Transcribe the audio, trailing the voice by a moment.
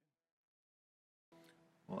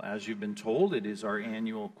Well, as you've been told, it is our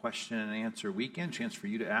annual question and answer weekend, chance for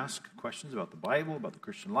you to ask questions about the Bible, about the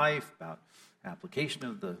Christian life, about application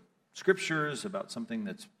of the Scriptures, about something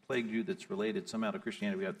that's plagued you that's related somehow to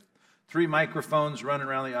Christianity. We have 3 microphones running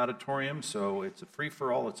around the auditorium, so it's a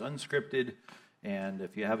free-for-all, it's unscripted, and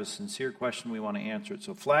if you have a sincere question, we want to answer it.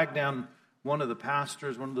 So flag down one of the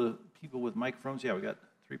pastors, one of the people with microphones. Yeah, we got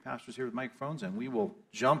 3 pastors here with microphones, and we will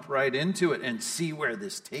jump right into it and see where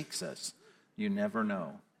this takes us. You never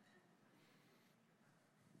know.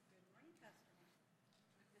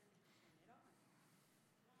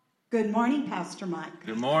 Good morning, Pastor Mike.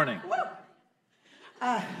 Good morning.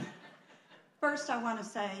 First, I want to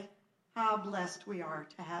say how blessed we are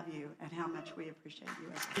to have you and how much we appreciate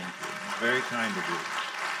you as people. Very kind of you.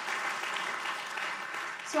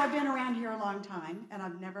 So I've been around here a long time, and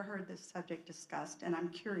I've never heard this subject discussed, and I'm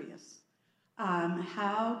curious.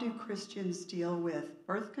 How do Christians deal with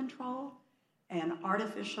birth control and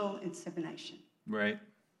artificial insemination? Right.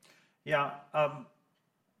 Yeah,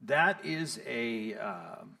 that is a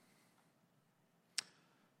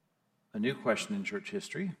new question in church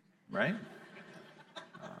history, right?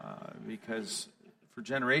 Because for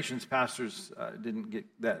generations, pastors didn't get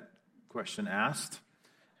that question asked.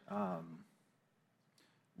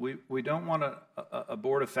 We don't want a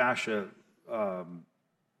abortifacient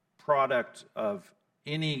product of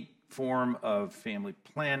any form of family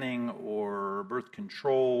planning or birth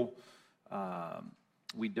control.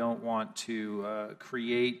 We don't want to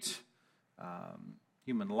create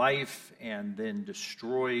human life and then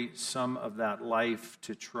destroy some of that life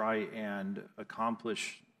to try and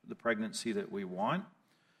accomplish the pregnancy that we want.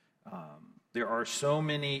 There are so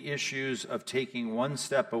many issues of taking one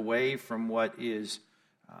step away from what is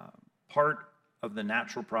part of the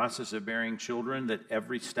natural process of bearing children, that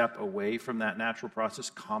every step away from that natural process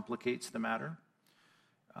complicates the matter.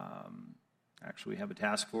 Actually, we have a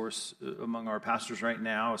task force among our pastors right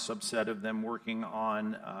now, a subset of them working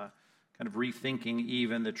on kind of rethinking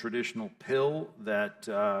even the traditional pill that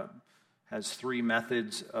has 3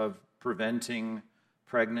 methods of preventing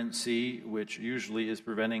pregnancy, which usually is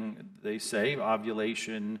preventing, they say,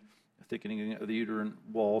 ovulation, thickening of the uterine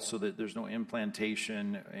wall so that there's no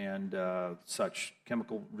implantation and such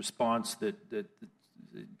chemical response that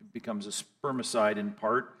becomes a spermicide in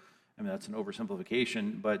part. I mean, that's an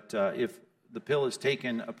oversimplification, but if the pill is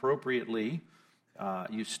taken appropriately,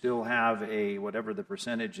 you still have a, whatever the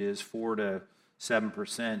percentage is, 4 to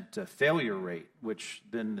 7% failure rate, which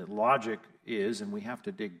then the logic is, and we have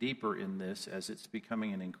to dig deeper in this as it's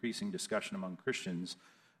becoming an increasing discussion among Christians.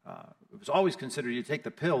 It was always considered you take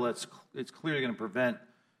the pill, it's clearly going to prevent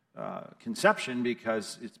conception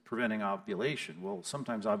because it's preventing ovulation. Well,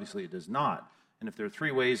 sometimes obviously it does not. And if there are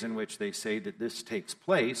 3 ways in which they say that this takes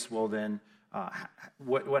place, well then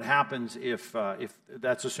what happens if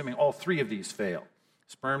that's assuming all 3 of these fail?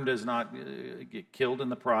 Sperm does not get killed in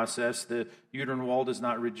the process. The uterine wall does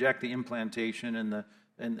not reject the implantation,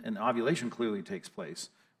 and ovulation clearly takes place.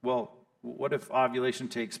 Well, what if ovulation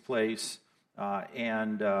takes place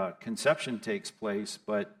and conception takes place,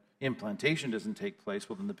 but implantation doesn't take place?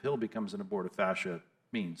 Well, then the pill becomes an abortifacient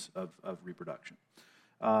means of reproduction.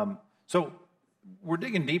 So we're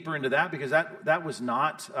digging deeper into that because that was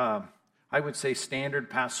not, I would say, standard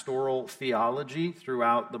pastoral theology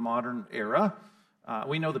throughout the modern era.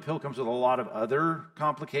 We know the pill comes with a lot of other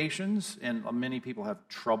complications, and many people have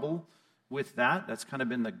trouble with that. That's kind of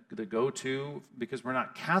been the go-to because we're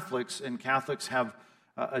not Catholics, and Catholics have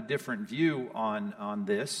a different view on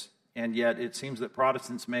this, and yet it seems that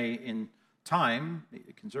Protestants may, in time,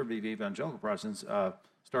 conservative evangelical Protestants,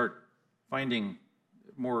 start finding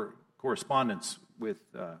more correspondence with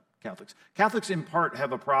Catholics. Catholics, in part,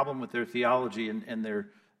 have a problem with their theology and their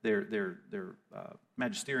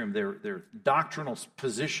magisterium, their doctrinal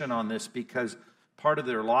position on this, because part of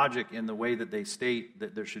their logic in the way that they state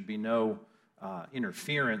that there should be no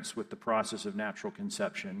interference with the process of natural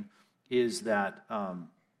conception is that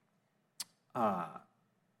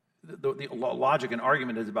the logic and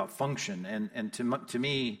argument is about function. And to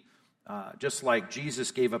me, just like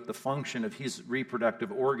Jesus gave up the function of his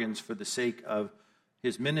reproductive organs for the sake of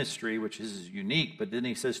his ministry, which is unique, but then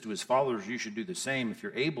he says to his followers, you should do the same if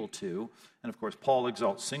you're able to. And of course, Paul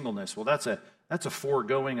exalts singleness. Well, that's a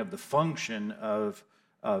foregoing of the function of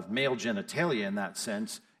male genitalia in that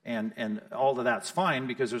sense, and all of that's fine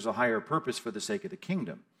because there's a higher purpose for the sake of the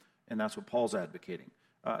kingdom, and that's what Paul's advocating.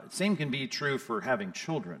 Same can be true for having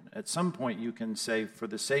children. At some point, you can say, for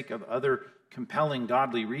the sake of other compelling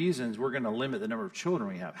godly reasons, we're going to limit the number of children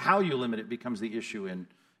we have. How you limit it becomes the issue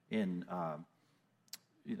in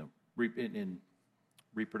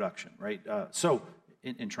reproduction, right? So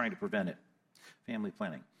in trying to prevent it. family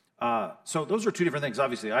planning. So those are two different things,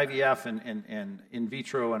 obviously, IVF and in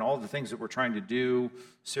vitro and all the things that we're trying to do,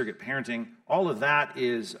 surrogate parenting, all of that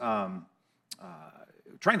is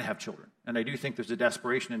trying to have children. And I do think there's a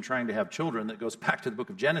desperation in trying to have children that goes back to the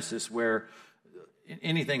book of Genesis, where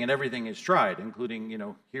anything and everything is tried,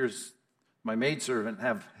 including, here's my maidservant,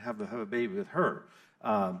 have a baby with her.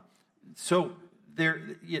 So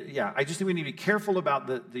I just think we need to be careful about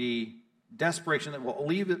the desperation that will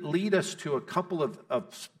lead us to a couple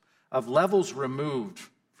of levels removed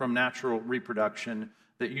from natural reproduction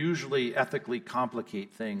that usually ethically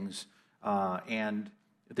complicate things, and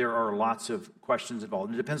there are lots of questions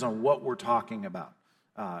involved. It depends on what we're talking about.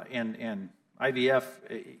 And IVF,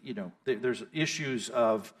 there's issues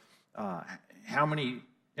of how many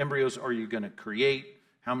embryos are you going to create,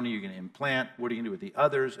 how many are you going to implant, what are you going to do with the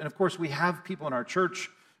others? And of course, we have people in our church,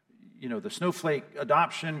 the snowflake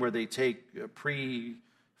adoption, where they take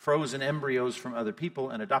pre-frozen embryos from other people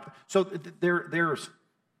and adopt. So there's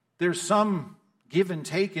some give and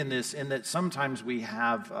take in this, in that sometimes we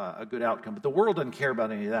have a good outcome. But the world doesn't care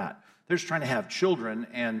about any of that. They're just trying to have children,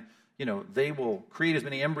 and they will create as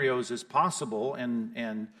many embryos as possible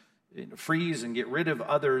and freeze and get rid of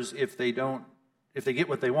others if they get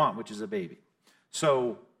what they want, which is a baby.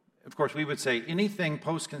 So, of course, we would say anything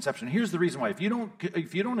post-conception. Here's the reason why. If you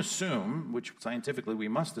don't assume, which scientifically we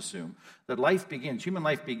must assume, that human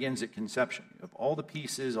life begins at conception. Of all the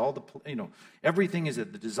pieces, everything is there.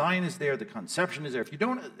 The design is there, the conception is there. If you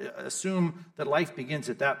don't assume that life begins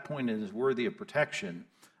at that point and is worthy of protection,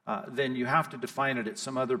 then you have to define it at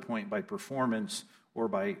some other point by performance or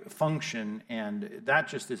by function, and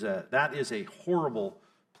that is a horrible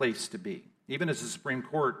place to be. Even as the Supreme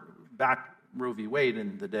Court back Roe v. Wade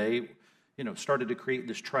in the day, started to create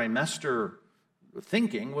this trimester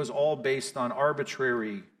thinking, was all based on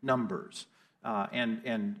arbitrary numbers.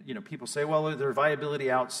 And people say, well, is there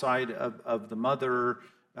viability outside of the mother?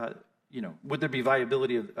 Would there be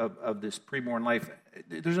viability of this preborn life?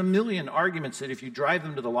 There's a million arguments that if you drive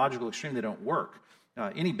them to the logical extreme, they don't work.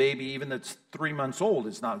 Any baby, even that's 3 months old,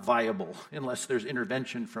 is not viable unless there's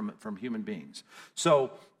intervention from human beings.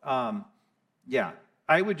 So,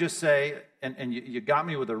 I would just say, and you got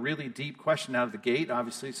me with a really deep question out of the gate.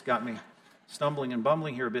 Obviously, it's got me stumbling and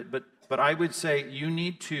bumbling here a bit. But I would say you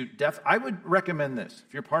need to I would recommend this.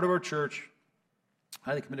 If you're part of our church,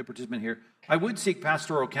 highly committed participant here, I would seek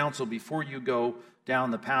pastoral counsel before you go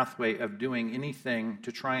down the pathway of doing anything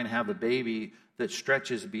to try and have a baby that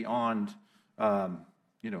stretches beyond, when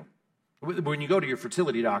you go to your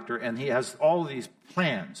fertility doctor and he has all of these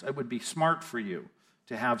plans, it would be smart for you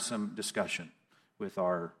to have some discussion with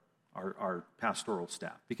our pastoral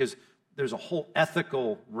staff, because there's a whole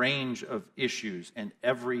ethical range of issues, and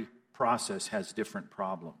every process has different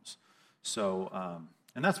problems. So,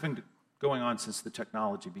 and that's been going on since the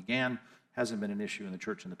technology began. Hasn't been an issue in the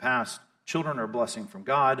church in the past. Children are a blessing from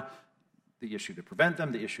God. The issue to prevent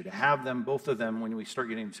them, the issue to have them, both of them, when we start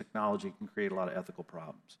getting into technology, can create a lot of ethical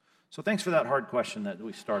problems. So thanks for that hard question that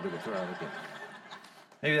we started with right again.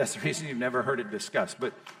 Maybe that's the reason you've never heard it discussed,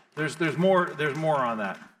 but there's more on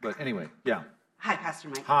that. But anyway, yeah. Hi, Pastor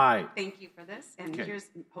Mike. Hi. Thank you for this, and here's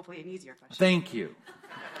hopefully an easier question. Thank you.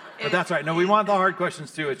 But that's right. No, we want the hard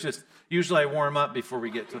questions too. It's just usually I warm up before we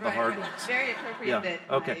get to the hard ones. Very appropriate that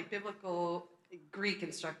my biblical Greek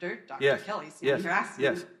instructor, Dr. Kelly's here asking.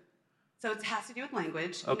 Yes. So it has to do with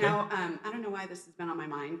language. Okay. I don't know why this has been on my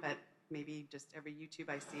mind, but maybe just every YouTube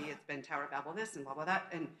I see, it's been Tower of Babel this and blah, blah, that.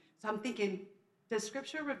 And so I'm thinking, does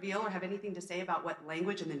Scripture reveal or have anything to say about what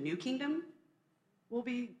language in the New Kingdom will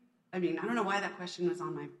be? I mean, I don't know why that question was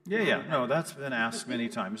on my mind. Yeah. No, that's been asked many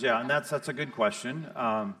times. Yeah, and that's a good question.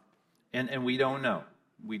 And we don't know.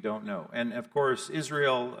 We don't know. And, of course,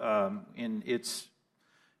 Israel, in its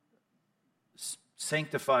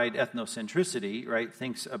sanctified ethnocentricity, right,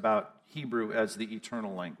 thinks about Hebrew as the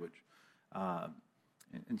eternal language.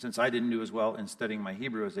 And since I didn't do as well in studying my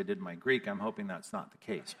Hebrew as I did my Greek, I'm hoping that's not the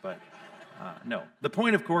case. But no. The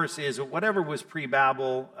point, of course, is that whatever was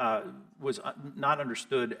pre-Babel was not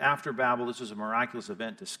understood after Babel. This was a miraculous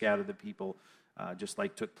event to scatter the people, just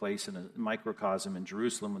like took place in a microcosm in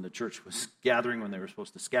Jerusalem when the church was gathering, when they were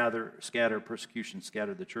supposed to scatter persecution,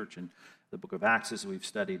 scattered the church in the book of Acts, as we've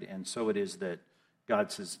studied. And so it is that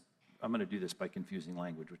God says, I'm going to do this by confusing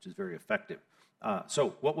language, which is very effective.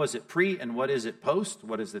 So what was it pre and what is it post?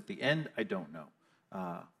 What is it at the end? I don't know.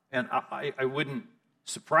 And I wouldn't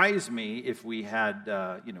surprise me if we had,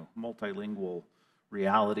 multilingual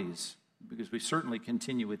realities, because we certainly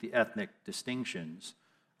continue with the ethnic distinctions.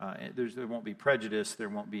 There won't be prejudice. There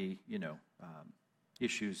won't be,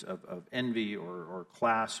 issues of envy or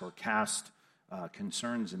class or caste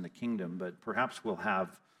concerns in the kingdom, but perhaps we'll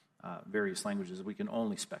have various languages. We can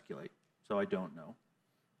only speculate, so I don't know.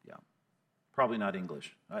 Yeah, probably not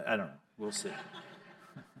English. I don't know. We'll see.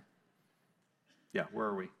 Yeah, where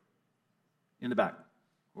are we? In the back,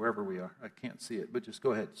 wherever we are. I can't see it, but just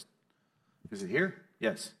go ahead. Is it here?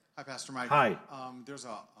 Yes. Hi, Pastor Mike. Hi. There's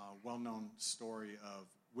a well-known story of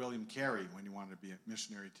William Carey when he wanted to be a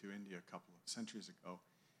missionary to India a couple of centuries ago.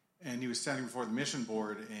 And he was standing before the mission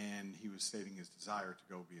board, and he was stating his desire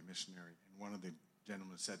to go be a missionary. And one of the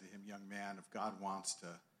gentlemen said to him, "Young man, if God wants to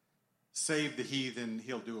save the heathen,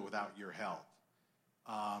 he'll do it without your help."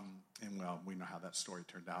 And, well, we know how that story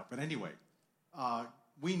turned out. But anyway,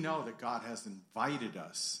 we know that God has invited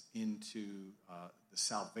us into the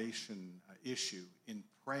salvation issue in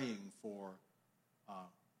praying for,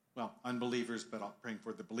 unbelievers, but praying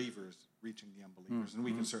for the believers, reaching the unbelievers. And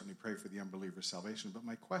we can certainly pray for the unbelievers' salvation. But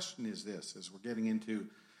my question is this, as we're getting into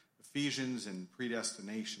Ephesians and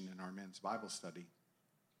predestination in our men's Bible study,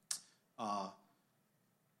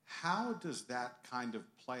 how does that kind of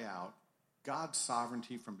play out, God's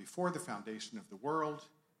sovereignty from before the foundation of the world,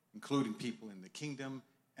 including people in the kingdom,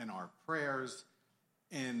 and our prayers?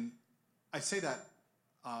 And I say that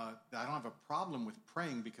I don't have a problem with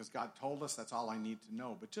praying because God told us that's all I need to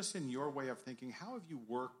know. But just in your way of thinking, how have you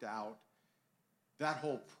worked out that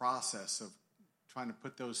whole process of trying to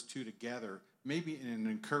put those two together, maybe in an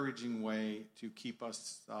encouraging way to keep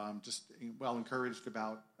us encouraged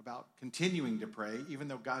about continuing to pray, even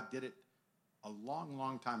though God did it a long,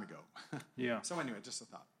 long time ago? Yeah. So anyway, just a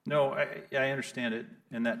thought. No, I understand it.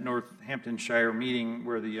 In that Northamptonshire meeting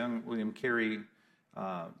where the young William Carey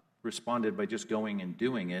responded by just going and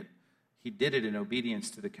doing it, he did it in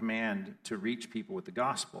obedience to the command to reach people with the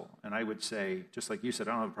gospel. And I would say, just like you said,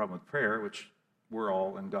 I don't have a problem with prayer, which we're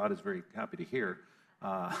all, and God is very happy to hear.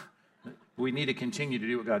 We need to continue to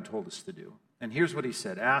do what God told us to do. And here's what he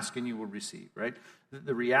said: ask and you will receive, right?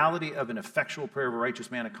 The reality of an effectual prayer of a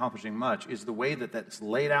righteous man accomplishing much is the way that that's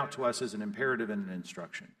laid out to us as an imperative and an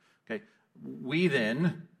instruction. Okay, we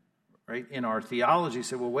then, right, in our theology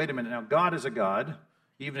say, well, wait a minute, now God is a God.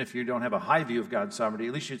 Even if you don't have a high view of God's sovereignty,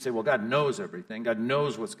 at least you'd say, well, God knows everything. God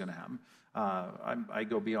knows what's going to happen. I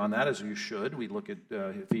go beyond that, as you should. We look at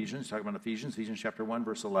Ephesians, talk about Ephesians chapter 1,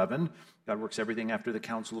 verse 11. God works everything after the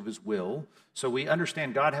counsel of his will. So we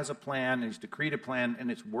understand God has a plan, and he's decreed a plan,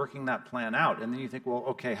 and it's working that plan out. And then you think, well,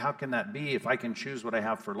 okay, how can that be if I can choose what I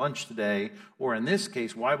have for lunch today? Or in this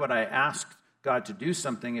case, why would I ask God to do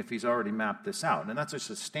something if he's already mapped this out? And that's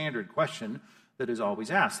just a standard question that is always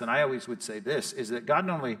asked. And I always would say this, is that God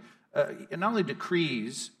not only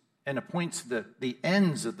decrees and appoints the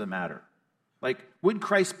ends of the matter. Like, would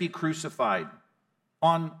Christ be crucified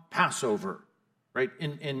on Passover, right,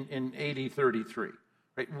 in AD 33?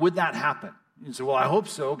 Right? Would that happen? You say, well, I hope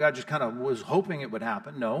so. God just kind of was hoping it would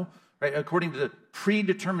happen. No. Right? According to the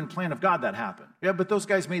predetermined plan of God, that happened. Yeah, but those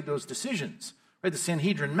guys made those decisions. Right? The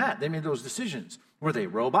Sanhedrin met. They made those decisions. Were they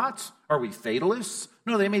robots? Are we fatalists?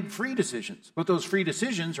 No, they made free decisions. But those free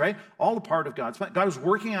decisions, right, all a part of God's plan. God was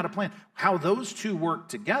working out a plan. How those two work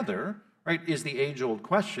together, right, is the age-old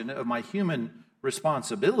question of my human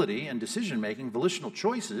responsibility and decision-making, volitional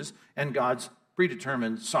choices, and God's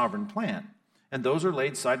predetermined sovereign plan. And those are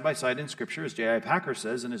laid side by side in Scripture, as J.I. Packer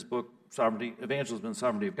says in his book, Evangelism and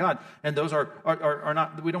Sovereignty of God. And those are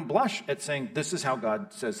not, we don't blush at saying this is how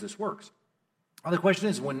God says this works. The question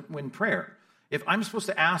is, when prayer, if I'm supposed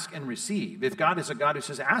to ask and receive, if God is a God who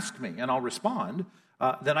says, ask me and I'll respond,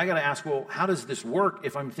 then I got to ask, well, how does this work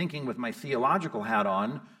if I'm thinking with my theological hat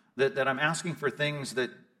on that I'm asking for things that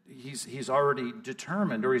he's already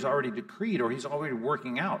determined or he's already decreed or he's already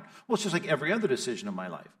working out? Well, it's just like every other decision of my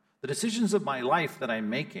life. The decisions of my life that I'm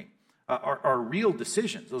making are real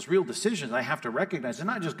decisions. Those real decisions I have to recognize. They're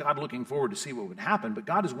not just God looking forward to see what would happen, but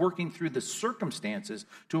God is working through the circumstances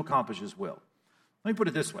to accomplish his will. Let me put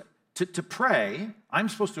it this way. To pray, I'm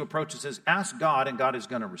supposed to approach it as ask God, and God is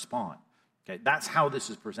going to respond. Okay, that's how this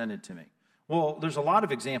is presented to me. Well, there's a lot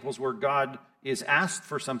of examples where God is asked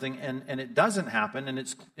for something and it doesn't happen, and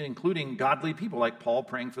it's including godly people like Paul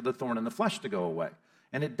praying for the thorn in the flesh to go away,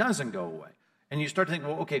 and it doesn't go away. And you start to think,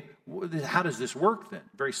 well, okay, how does this work then?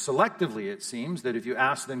 Very selectively, it seems that if you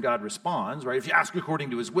ask, then God responds, right? If you ask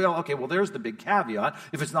according to his will, okay, well, there's the big caveat.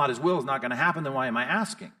 If it's not his will, it's not going to happen, then why am I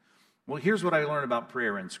asking? Well, here's what I learned about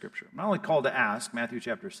prayer in Scripture. I'm not only called to ask, Matthew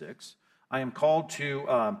chapter 6. I am called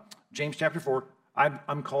to, James chapter 4,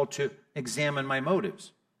 I'm called to examine my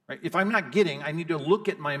motives. Right? If I'm not getting, I need to look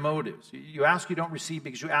at my motives. You ask, you don't receive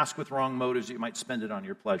because you ask with wrong motives. You might spend it on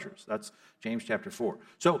your pleasures. That's James chapter 4.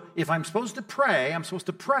 So if I'm supposed to pray, I'm supposed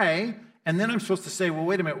to pray And then I'm supposed to say, well,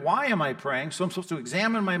 wait a minute, why am I praying? So I'm supposed to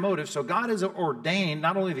examine my motive. So God has ordained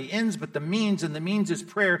not only the ends, but the means, and the means is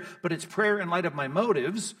prayer, but it's prayer in light of my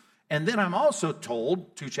motives. And then I'm also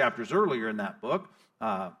told, 2 chapters earlier in that book,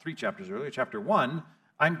 3 chapters earlier, chapter 1,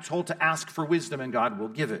 I'm told to ask for wisdom and God will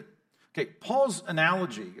give it. Okay, Paul's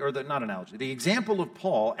analogy, or the example of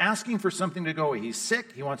Paul asking for something to go away. He's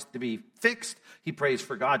sick. He wants it to be fixed. He prays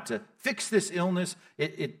for God to fix this illness.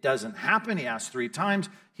 It doesn't happen. He asks 3 times.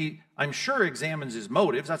 He, I'm sure, examines his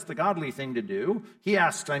motives. That's the godly thing to do. He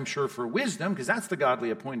asks, I'm sure, for wisdom, because that's the godly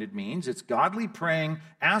appointed means. It's godly praying,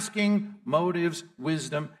 asking, motives,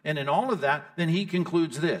 wisdom. And in all of that, then he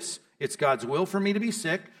concludes this. It's God's will for me to be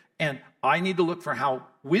sick, and I need to look for how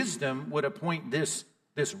wisdom would appoint this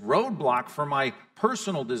roadblock for my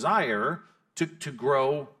personal desire to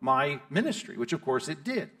grow my ministry, which of course it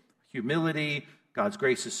did. Humility, God's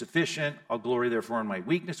grace is sufficient. I'll glory therefore in my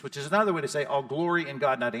weakness, which is another way to say I'll glory in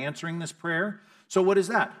God not answering this prayer. So what is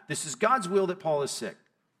that? This is God's will that Paul is sick.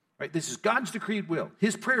 Right? This is God's decreed will.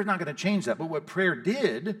 His prayer is not going to change that. But what prayer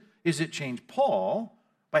did is it changed Paul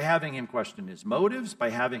by having him question his motives, by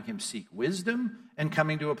having him seek wisdom, and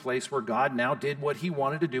coming to a place where God now did what he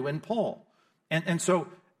wanted to do in Paul. And so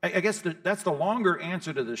I guess that's the longer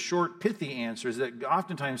answer to the short, pithy answer, is that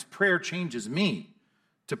oftentimes prayer changes me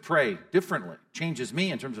to pray differently, changes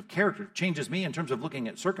me in terms of character, changes me in terms of looking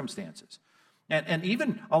at circumstances, and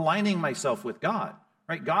even aligning myself with God.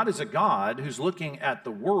 Right? God is a God who's looking at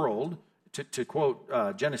the world, to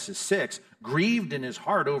quote Genesis 6, grieved in his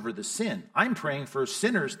heart over the sin. I'm praying for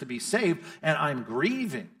sinners to be saved, and I'm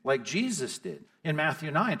grieving like Jesus did in Matthew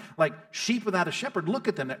 9. Like sheep without a shepherd, look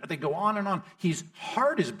at them. They go on and on. His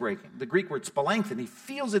heart is breaking. The Greek word spalanchin. He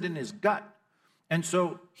feels it in his gut. And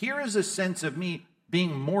so here is a sense of me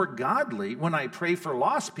being more godly when I pray for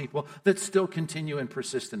lost people that still continue and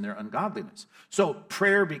persist in their ungodliness. So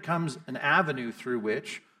prayer becomes an avenue through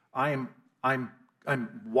which I'm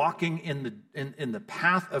walking in the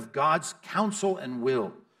path of God's counsel and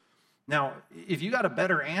will. Now, if you got a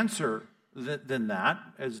better answer than that,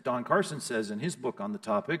 as Don Carson says in his book on the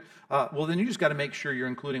topic, well, then you just got to make sure you're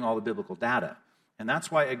including all the biblical data. And that's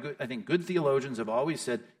why I think good theologians have always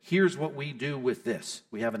said, here's what we do with this.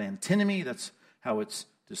 We have an antinomy. That's how it's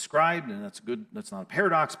described, and that's good. That's not a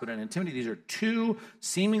paradox, but an antinomy. These are 2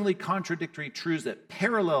 seemingly contradictory truths that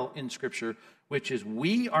parallel in Scripture, which is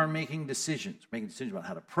we are making decisions about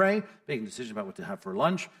how to pray, making decisions about what to have for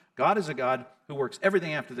lunch. God is a God who works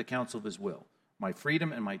everything after the counsel of his will. My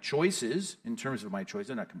freedom and my choices, in terms of my choices,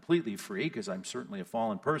 are not completely free, because I'm certainly a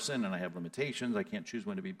fallen person and I have limitations. I can't choose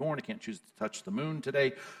when to be born. I can't choose to touch the moon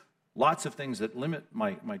today. Lots of things that limit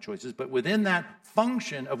my choices. But within that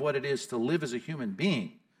function of what it is to live as a human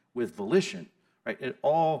being with volition, right, it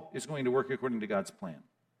all is going to work according to God's plan.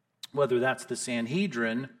 Whether that's the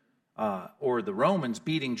Sanhedrin or the Romans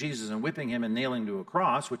beating Jesus and whipping him and nailing to a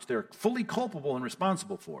cross, which they're fully culpable and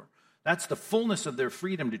responsible for. That's the fullness of their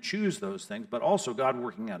freedom to choose those things, but also God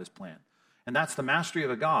working out his plan. And that's the mastery of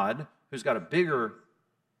a God who's got a bigger,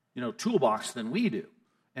 toolbox than we do.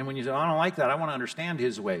 And when you say, I don't like that, I want to understand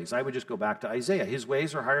his ways, I would just go back to Isaiah. His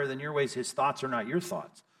ways are higher than your ways. His thoughts are not your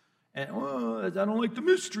thoughts. And, I don't like the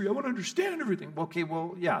mystery. I want to understand everything. Okay,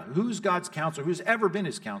 well, yeah, who's God's counselor? Who's ever been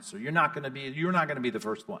his counselor? You're not going to be the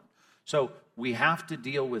first one. So we have to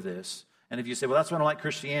deal with this. And if you say, well, that's why I don't like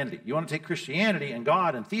Christianity. You want to take Christianity and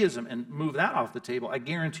God and theism and move that off the table, I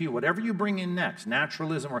guarantee you, whatever you bring in next,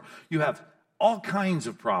 naturalism, or you have all kinds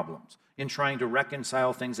of problems in trying to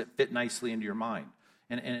reconcile things that fit nicely into your mind.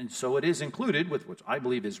 And so it is included with which I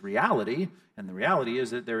believe is reality. And the reality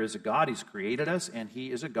is that there is a God. He's created us, and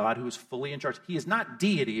he is a God who is fully in charge. He is not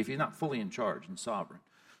deity if he's not fully in charge and sovereign.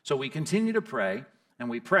 So we continue to pray, and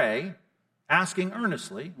we pray asking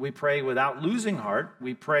earnestly. We pray without losing heart.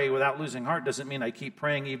 We pray without losing heart doesn't mean I keep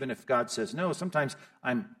praying even if God says no. Sometimes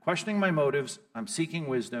I'm questioning my motives, I'm seeking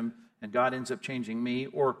wisdom, and God ends up changing me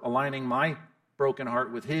or aligning my broken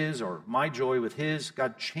heart with his or my joy with his.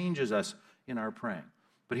 God changes us in our praying.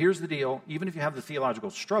 But here's the deal. Even if you have the theological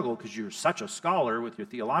struggle, because you're such a scholar with your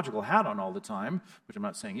theological hat on all the time, which I'm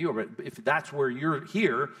not saying you are, but if that's where you're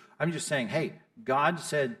here, I'm just saying, hey, God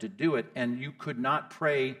said to do it, and you could not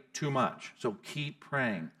pray too much. So keep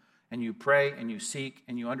praying. And you pray, and you seek,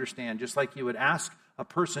 and you understand, just like you would ask a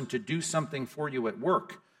person to do something for you at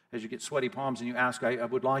work. As you get sweaty palms and you ask, I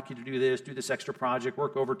would like you to do this extra project,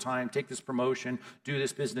 work overtime, take this promotion, do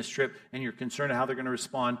this business trip, and you're concerned how they're going to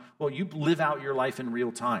respond. Well, you live out your life in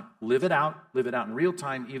real time. Live it out in real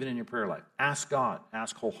time, even in your prayer life. Ask God,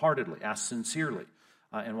 ask wholeheartedly, ask sincerely,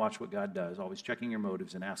 and watch what God does, always checking your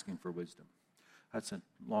motives and asking for wisdom. That's a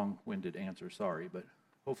long-winded answer, sorry, but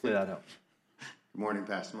hopefully that helps. Good morning,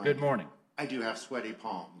 Pastor Mike. Good morning. I do have sweaty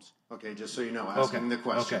palms. Okay, just so you know, asking the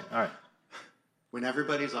question. Okay, all right. When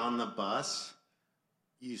everybody's on the bus,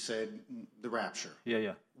 you said the rapture.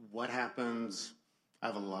 Yeah. What happens? I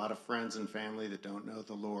have a lot of friends and family that don't know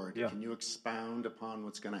the Lord. Yeah. Can you expound upon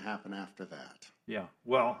what's going to happen after that? Yeah.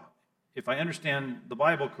 Well, if I understand the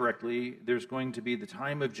Bible correctly, there's going to be the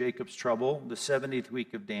time of Jacob's trouble, the 70th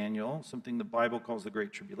week of Daniel, something the Bible calls the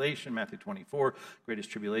Great Tribulation, Matthew 24, greatest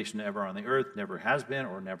tribulation ever on the earth, never has been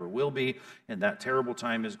or never will be, and that terrible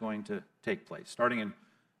time is going to take place. Starting in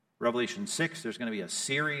Revelation 6, there's going to be a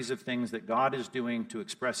series of things that God is doing to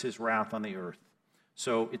express his wrath on the earth.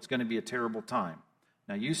 So it's going to be a terrible time.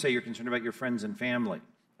 Now, you say you're concerned about your friends and family.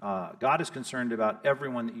 God is concerned about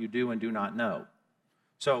everyone that you do and do not know.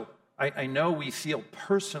 So I know we feel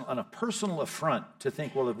on a personal affront to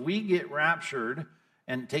think, well, if we get raptured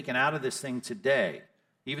and taken out of this thing today,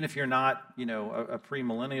 even if you're not, a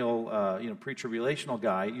premillennial, pre-tribulational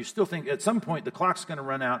guy, you still think at some point the clock's going to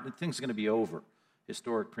run out and things are going to be over.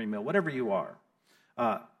 Historic, premill, whatever you are.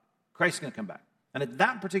 Christ's going to come back. And at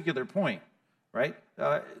that particular point, right,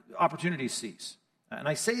 opportunities cease. And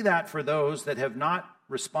I say that for those that have not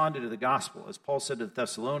responded to the gospel. As Paul said to the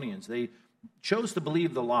Thessalonians, they chose to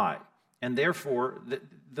believe the lie. And therefore,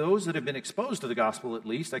 those that have been exposed to the gospel, at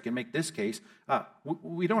least, I can make this case,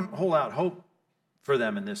 we don't hold out hope for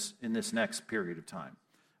them in this next period of time.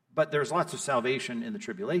 But there's lots of salvation in the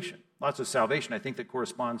tribulation. Lots of salvation, I think, that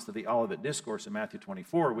corresponds to the Olivet Discourse in Matthew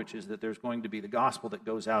 24, which is that there's going to be the gospel that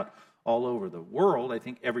goes out all over the world. I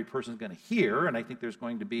think every person's going to hear, and I think there's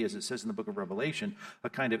going to be, as it says in the book of Revelation, a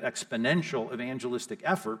kind of exponential evangelistic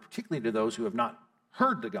effort, particularly to those who have not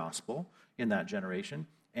heard the gospel in that generation.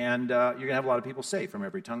 And you're going to have a lot of people saved from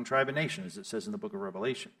every tongue, tribe, and nation, as it says in the book of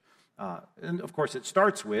Revelation. And, of course, it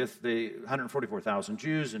starts with the 144,000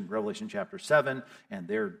 Jews in Revelation chapter 7, and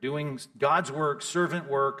they're doing God's work, servant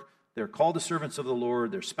work. They're called the servants of the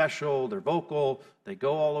Lord. They're special. They're vocal. They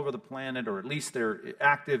go all over the planet, or at least they're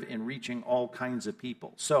active in reaching all kinds of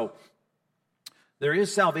people. So there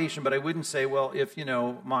is salvation, but I wouldn't say, well, if,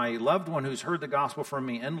 my loved one who's heard the gospel from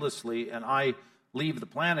me endlessly and I leave the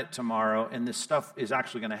planet tomorrow and this stuff is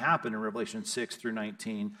actually going to happen in Revelation 6 through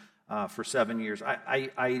 19, for 7 years.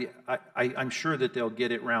 I'm sure that they'll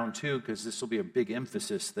get it round two, because this will be a big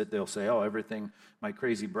emphasis that they'll say, oh, everything my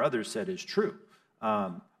crazy brother said is true.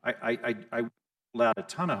 I hold out a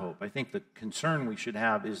ton of hope. I think the concern we should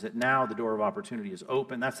have is that now the door of opportunity is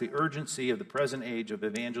open. That's the urgency of the present age of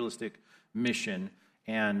evangelistic mission.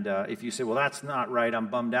 And if you say, well, that's not right, I'm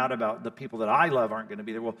bummed out about the people that I love aren't going to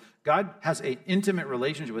be there. Well, God has an intimate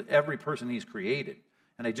relationship with every person he's created.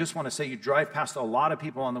 And I just want to say, you drive past a lot of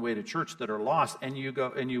people on the way to church that are lost, and you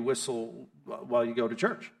go and you whistle while you go to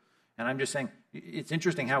church. And I'm just saying, it's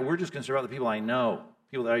interesting how we're just concerned about the people I know,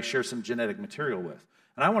 people that I share some genetic material with.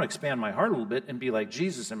 And I want to expand my heart a little bit and be like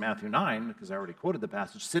Jesus in Matthew 9, because I already quoted the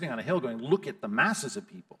passage, sitting on a hill going, look at the masses of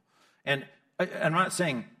people. And I'm not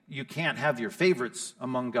saying you can't have your favorites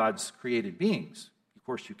among God's created beings. Of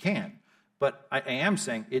course you can. But I am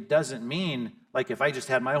saying it doesn't mean, like, if I just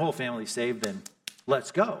had my whole family saved, then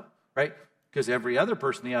let's go, right? Because every other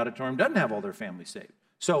person in the auditorium doesn't have all their family saved.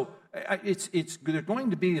 So they're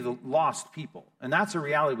going to be the lost people, and that's a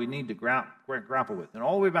reality we need to grapple with. And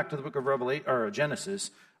all the way back to the book of Revelation or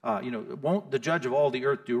Genesis, won't the judge of all the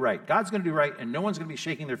earth do right? God's going to do right, and no one's going to be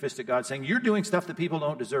shaking their fist at God saying, you're doing stuff that people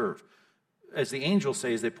don't deserve. As the angels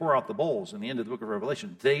say, as they pour out the bowls in the end of the book of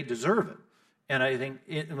Revelation, they deserve it. And I think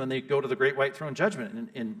when they go to the great white throne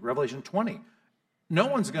judgment in Revelation 20, no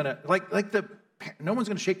one's going to no one's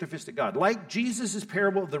going to shake their fist at God. Like Jesus'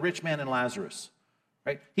 parable of the rich man and Lazarus,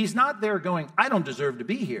 right? He's not there going, I don't deserve to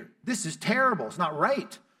be here. This is terrible. It's not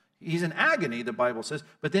right. He's in agony, the Bible says.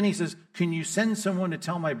 But then he says, can you send someone to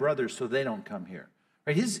tell my brothers so they don't come here?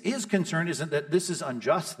 Right? His concern isn't that this is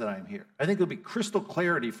unjust that I'm here. I think there'll be crystal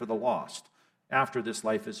clarity for the lost after this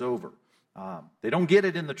life is over. They don't get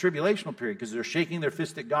it in the tribulational period because they're shaking their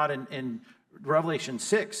fist at God in Revelation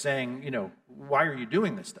 6 saying, why are you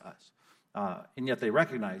doing this to us? And yet they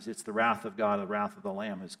recognize it's the wrath of God, the wrath of the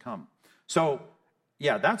Lamb has come. So,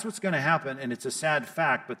 yeah, that's what's going to happen, and it's a sad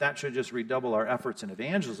fact, but that should just redouble our efforts in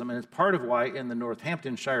evangelism. And it's part of why in the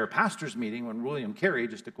Northamptonshire pastors' meeting, when William Carey,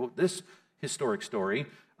 just to quote this historic story,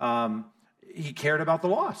 he cared about the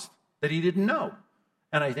lost that he didn't know.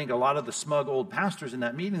 And I think a lot of the smug old pastors in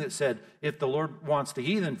that meeting that said, if the Lord wants the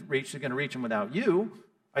heathen reached, he's going to reach them without you,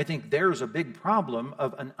 I think there's a big problem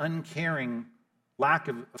of an uncaring lack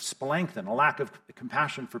of splanchton, a lack of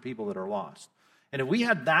compassion for people that are lost. And if we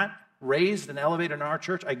had that raised and elevated in our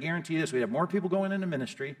church, I guarantee you this, we have more people going into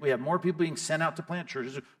ministry, we have more people being sent out to plant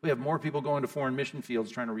churches, we have more people going to foreign mission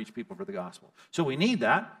fields trying to reach people for the gospel. So we need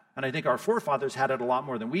that, And I think our forefathers had it a lot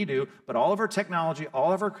more than we do, but all of our technology,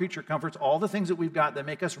 all of our creature comforts, all the things that we've got that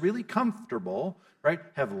make us really comfortable, right,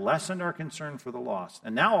 have lessened our concern for the lost.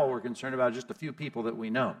 And now all we're concerned about is just a few people that we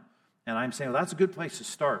know. And I'm saying, well, that's a good place to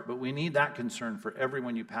start, but we need that concern for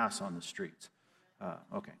everyone you pass on the streets.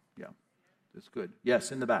 Okay, yeah, that's good.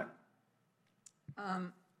 Yes, in the back.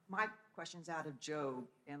 My question's out of Job,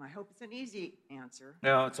 and I hope it's an easy answer.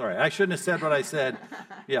 No, it's all right. I shouldn't have said what I said.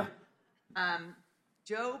 Yeah.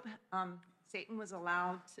 Job, Satan was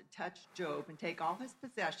allowed to touch Job and take all his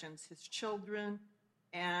possessions, his children,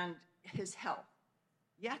 and his health.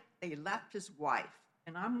 Yet they left his wife.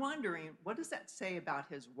 And I'm wondering, what does that say about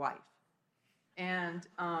his wife? And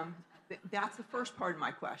that's the first part of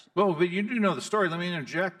my question. Well, but you do know the story. Let me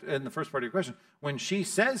interject in the first part of your question. When she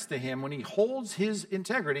says to him, when he holds his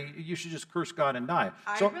integrity, you should just curse God and die.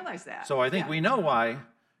 I realize that. So I think we know why,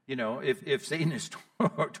 if Satan is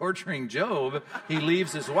torturing Job, he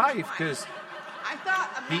leaves his wife because... I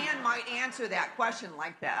thought a man might answer that question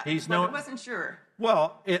like that, but I wasn't sure.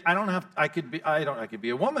 Well, I could be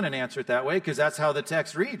a woman and answer it that way because that's how the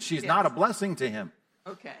text reads. She's not a blessing to him.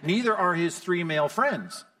 Okay. Neither are his 3 male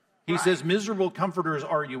friends. He says, miserable comforters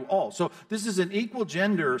are you all. So this is an equal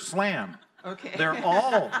gender slam. Okay. They're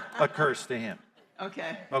all a curse to him.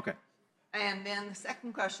 Okay. Okay. And then the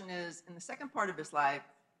second question is, in the second part of his life,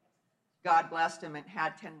 God blessed him and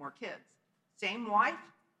had 10 more kids. Same wife?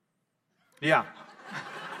 Yeah.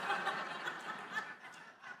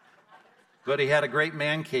 But he had a great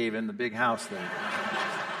man cave in the big house there.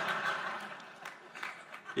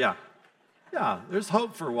 Yeah. Yeah, there's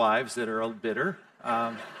hope for wives that are bitter.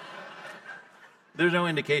 There's no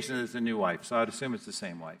indication that it's a new wife, so I'd assume it's the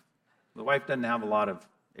same wife. The wife doesn't have a lot of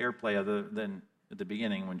airplay other than at the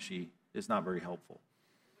beginning when she is not very helpful.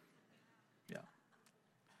 Yeah.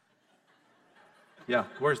 Yeah,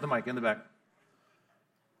 where's the mic? In the back.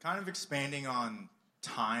 Kind of expanding on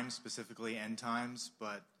time, specifically end times,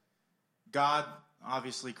 but God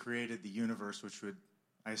obviously created the universe, which would,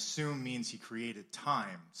 I assume, means he created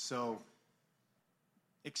time. So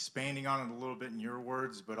expanding on it a little bit in your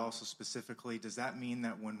words, but also specifically, does that mean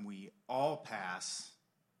that when we all pass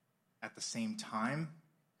at the same time,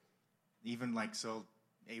 even so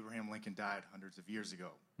Abraham Lincoln died hundreds of years ago.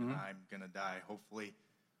 Mm-hmm. I'm going to die, hopefully,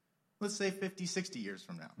 let's say 50, 60 years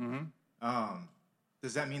from now. Mm-hmm.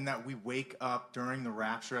 Does that mean that we wake up during the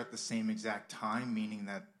rapture at the same exact time, meaning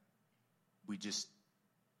that we just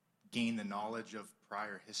gain the knowledge of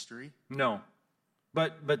prior history? No.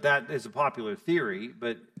 But that is a popular theory,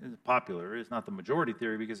 but it's popular. It's not the majority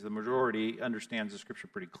theory because the majority understands the Scripture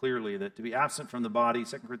pretty clearly that to be absent from the body,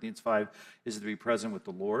 2 Corinthians 5, is to be present with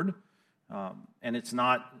the Lord. And it's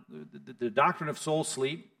not, the doctrine of soul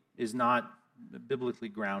sleep is not biblically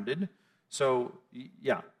grounded. So,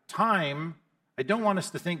 yeah, time, I don't want us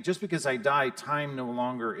to think just because I die, time no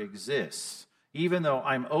longer exists. Even though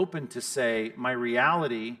I'm open to say my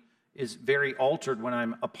reality is very altered when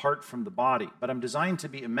I'm apart from the body. But I'm designed to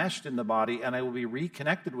be enmeshed in the body, and I will be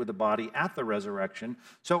reconnected with the body at the resurrection.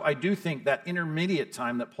 So I do think that intermediate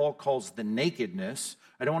time that Paul calls the nakedness,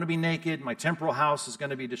 I don't want to be naked. My temporal house is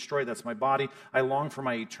going to be destroyed. That's my body. I long for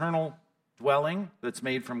my eternal dwelling that's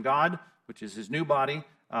made from God, which is his new body,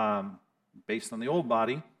 based on the old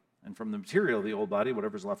body, and from the material of the old body,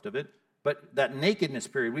 whatever's left of it. But that nakedness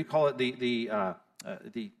period, we call it the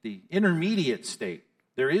intermediate state.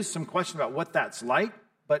 There is some question about what that's like,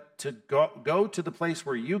 but to go to the place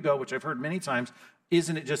where you go, which I've heard many times,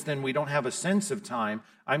 isn't it just then we don't have a sense of time?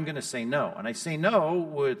 I'm going to say no. And I say no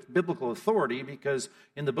with biblical authority because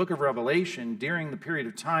in the book of Revelation, during the period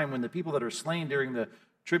of time when the people that are slain during the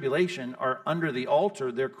tribulation are under the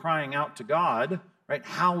altar, they're crying out to God, right?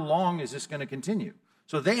 How long is this going to continue?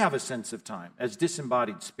 So they have a sense of time as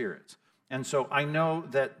disembodied spirits. And so I know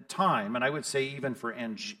that time, and I would say even for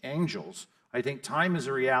angels, I think time is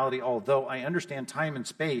a reality, although I understand time and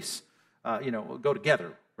space, go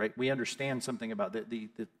together, right? We understand something about the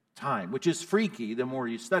time, which is freaky the more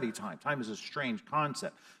you study time. Time is a strange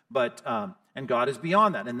concept, but and God is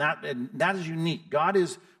beyond that, and that is unique. God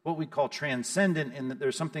is what we call transcendent, and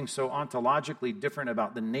there's something so ontologically different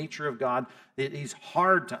about the nature of God that he's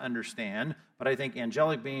hard to understand. But I think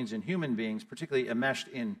angelic beings and human beings, particularly enmeshed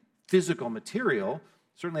in physical material,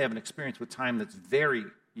 certainly have an experience with time that's very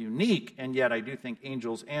unique, and yet I do think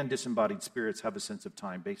angels and disembodied spirits have a sense of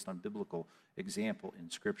time based on biblical example in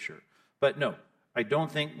Scripture. But no, I don't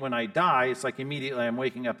think when I die, it's like immediately I'm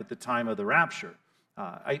waking up at the time of the rapture.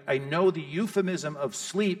 I know the euphemism of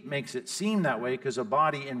sleep makes it seem that way because a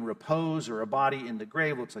body in repose or a body in the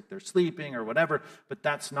grave looks like they're sleeping or whatever, but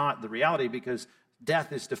that's not the reality because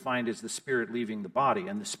Death is defined as the spirit leaving the body.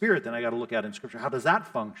 And the spirit, then I got to look at in Scripture, how does that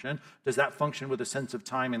function? Does that function with a sense of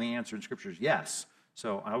time? And the answer in Scripture is yes.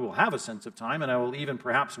 So I will have a sense of time, and I will even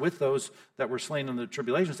perhaps with those that were slain in the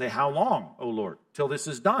tribulation say, how long, O Lord, till this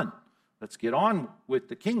is done? Let's get on with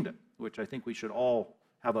the kingdom, which I think we should all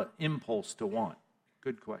have an impulse to want.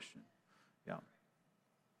 Good question.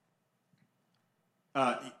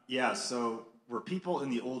 Yeah. So were people in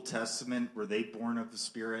the Old Testament, were they born of the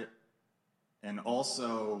Spirit? And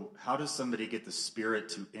also, how does somebody get the Spirit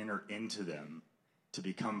to enter into them to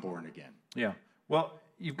become born again? Yeah. Well,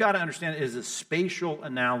 you've got to understand it is a spatial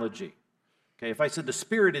analogy. Okay, if I said the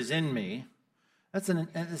Spirit is in me, it's an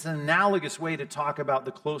analogous way to talk about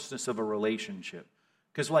the closeness of a relationship.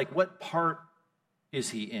 Because, like, what part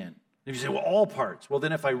is he in? If you say, well, all parts. Well,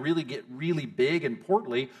 then if I really get really big and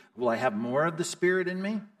portly, will I have more of the Spirit in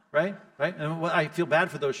me? Right? And I feel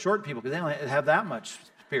bad for those short people because they don't have that much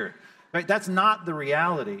Spirit. Right? That's not the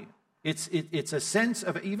reality. It's a sense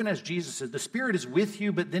of, even as Jesus says, the Spirit is with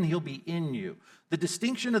you, but then he'll be in you. The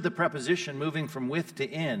distinction of the preposition moving from with to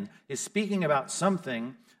in is speaking about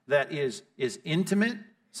something that is intimate,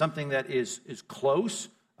 something that is close,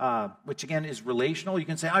 which again is relational. You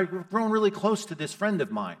can say, I've grown really close to this friend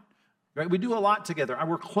of mine. Right? We do a lot together.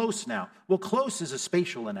 We're close now. Well, close is a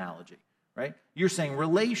spatial analogy. Right? You're saying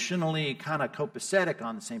relationally kind of copacetic,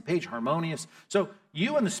 on the same page, harmonious. So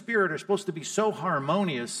you and the Spirit are supposed to be so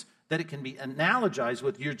harmonious that it can be analogized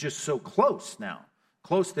with you're just so close now,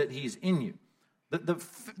 close that he's in you. The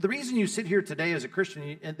reason you sit here today as a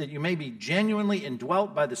Christian, that you may be genuinely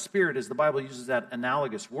indwelt by the Spirit, as the Bible uses that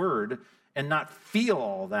analogous word, and not feel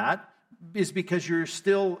all that, is because you're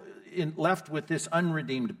still left with this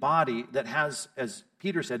unredeemed body that has, as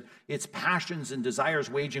Peter said, its passions and desires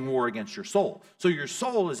waging war against your soul. So your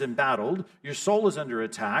soul is embattled, your soul is under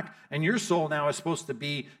attack, and your soul now is supposed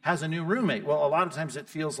to has a new roommate. Well, a lot of times it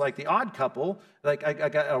feels like the odd couple, like I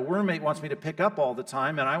got a roommate wants me to pick up all the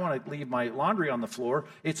time, and I want to leave my laundry on the floor.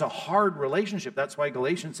 It's a hard relationship. That's why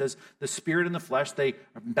Galatians says the spirit and the flesh, they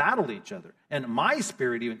battle each other. And my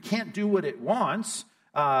spirit even can't do what it wants,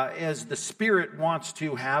 as the Spirit wants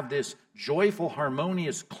to have this joyful,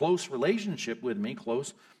 harmonious, close relationship with me,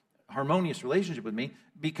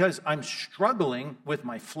 because I'm struggling with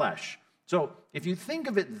my flesh. So if you think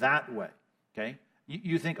of it that way, okay,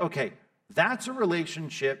 you think, okay, that's a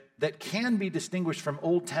relationship that can be distinguished from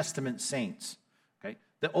Old Testament saints. Okay,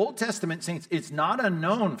 the Old Testament saints, it's not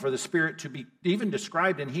unknown for the Spirit to be even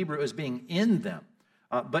described in Hebrew as being in them,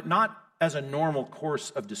 but not as a normal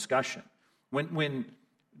course of discussion. When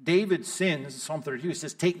David sins, Psalm 32, he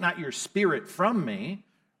says, take not your spirit from me,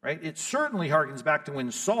 right? It certainly harkens back to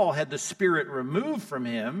when Saul had the Spirit removed from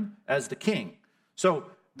him as the king. So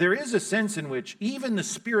there is a sense in which even the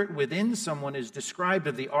Spirit within someone is described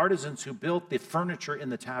of the artisans who built the furniture in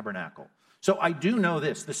the tabernacle. So I do know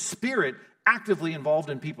this, the Spirit actively involved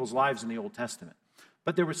in people's lives in the Old Testament.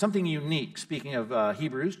 But there was something unique. Speaking of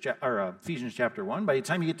Ephesians chapter 1, by the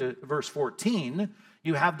time you get to verse 14,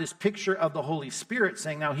 you have this picture of the Holy Spirit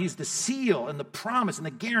saying, now he's the seal and the promise and the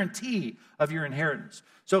guarantee of your inheritance.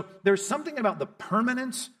 So there's something about the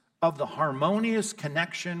permanence of the harmonious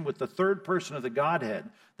connection with the third person of the Godhead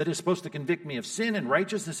that is supposed to convict me of sin and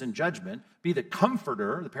righteousness and judgment, be the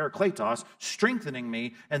comforter, the parakletos, strengthening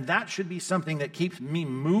me, and that should be something that keeps me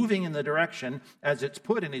moving in the direction, as it's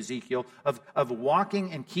put in Ezekiel, of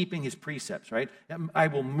walking and keeping his precepts, right? I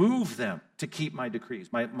will move them to keep my decrees,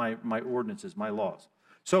 my ordinances, my laws.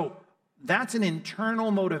 So that's an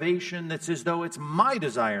internal motivation that's as though it's my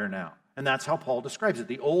desire now, and that's how Paul describes it.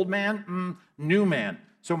 The old man, new man.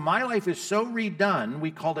 So my life is so redone,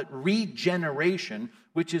 we called it regeneration,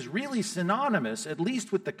 which is really synonymous, at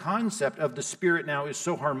least with the concept of the Spirit now is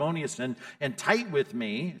so harmonious and tight with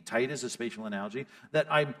me, tight is a spatial analogy, that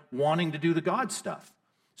I'm wanting to do the God stuff.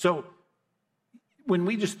 So when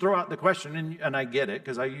we just throw out the question, and I get it,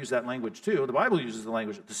 because I use that language too, the Bible uses the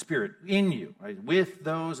language of the Spirit in you, right? With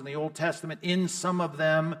those in the Old Testament, in some of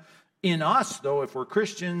them. In us, though, if we're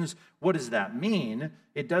Christians, what does that mean?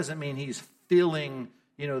 It doesn't mean he's filling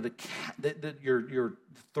your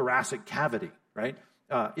thoracic cavity, right?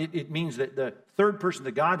 It means that the third person,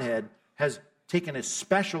 the Godhead, has taken a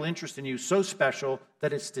special interest in you, so special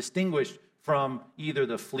that it's distinguished from either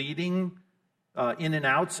the fleeting in and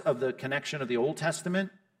outs of the connection of the Old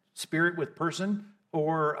Testament, spirit with person,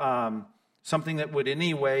 or something that would in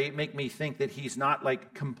any way make me think that he's not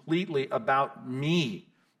like completely about me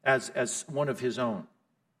as one of his own.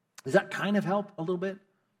 Does that kind of help a little bit?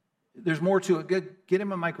 There's more to it. Get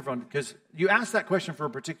him a microphone, because you asked that question for a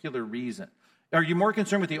particular reason. Are you more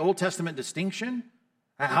concerned with the Old Testament distinction,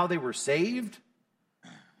 how they were saved?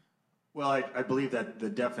 Well, I believe that the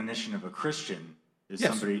definition of a Christian is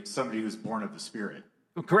Yes. somebody who's born of the Spirit.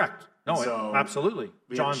 Correct. No, So, absolutely.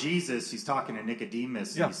 We John, have Jesus, he's talking to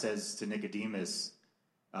Nicodemus, Yeah. and he says to Nicodemus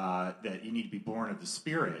that you need to be born of the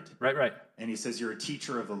Spirit. right. And he says, you're a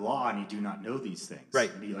teacher of the law, and you do not know these things.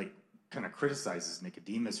 Right. And he kind of criticizes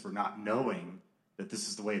Nicodemus for not knowing that this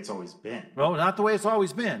is the way it's always been. Well, not the way it's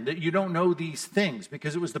always been, that you don't know these things,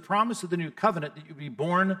 because it was the promise of the new covenant that you'd be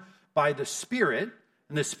born by the Spirit,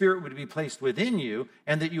 and the Spirit would be placed within you,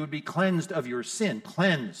 and that you would be cleansed of your sin,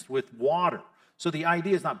 cleansed with water. So the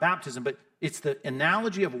idea is not baptism, but it's the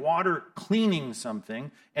analogy of water cleaning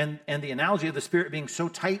something, and the analogy of the Spirit being so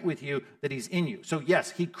tight with you that he's in you. So yes,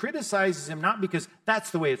 he criticizes him not because that's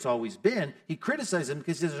the way it's always been. He criticizes him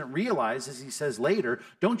because he doesn't realize, as he says later,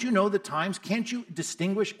 don't you know the times? Can't you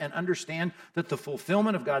distinguish and understand that the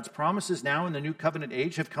fulfillment of God's promises now in the new covenant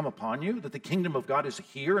age have come upon you, that the kingdom of God is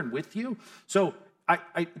here and with you? So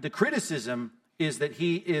the criticism is that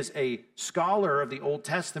he is a scholar of the Old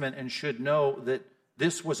Testament and should know that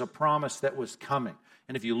this was a promise that was coming.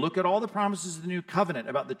 And if you look at all the promises of the new covenant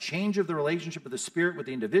about the change of the relationship of the Spirit with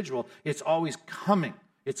the individual, it's always coming.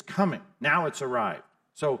 It's coming. Now it's arrived.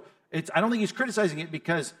 So I don't think he's criticizing it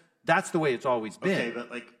because that's the way it's always been. Okay,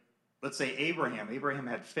 but let's say Abraham. Abraham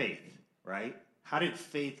had faith, right? How did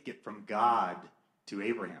faith get from God to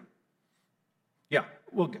Abraham? Yeah.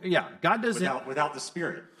 Well, yeah. God doesn't... Without the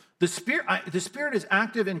Spirit. The Spirit is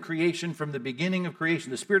active in creation from the beginning of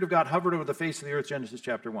creation. The Spirit of God hovered over the face of the earth, Genesis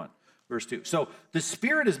chapter 1, verse 2. So the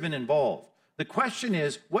Spirit has been involved. The question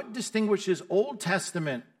is, what distinguishes Old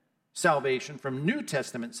Testament salvation from New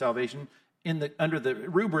Testament salvation under the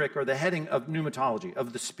rubric or the heading of pneumatology,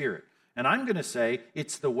 of the Spirit? And I'm going to say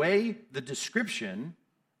it's the way the description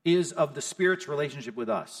is of the Spirit's relationship with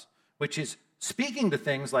us, which is speaking to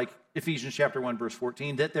things like Ephesians chapter 1, verse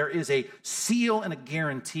 14, that there is a seal and a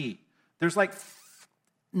guarantee. There's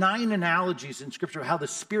 9 analogies in Scripture of how the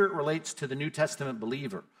Spirit relates to the New Testament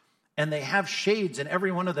believer. And they have shades in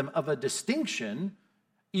every one of them of a distinction,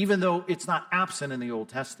 even though it's not absent in the Old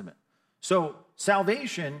Testament. So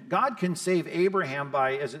salvation, God can save Abraham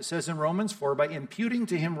by, as it says in Romans 4, by imputing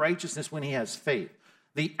to him righteousness when he has faith.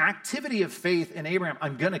 The activity of faith in Abraham,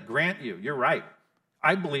 I'm going to grant you, you're right.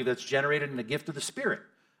 I believe that's generated in the gift of the Spirit.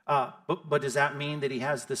 But does that mean that he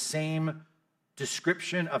has the same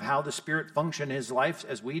description of how the Spirit functions in his life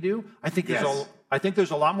as we do? I think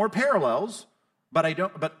there's a lot more parallels, but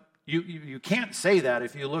you can't say that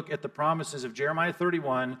if you look at the promises of Jeremiah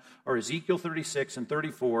 31 or Ezekiel 36 and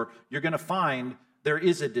 34. You're going to find there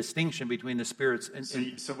is a distinction between the spirits.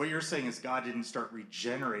 So what you're saying is God didn't start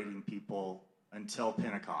regenerating people until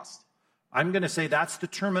Pentecost. I'm going to say that's the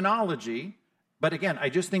terminology. But again, I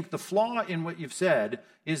just think the flaw in what you've said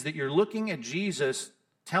is that you're looking at Jesus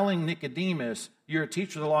telling Nicodemus, you're a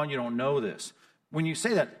teacher of the law and you don't know this. When you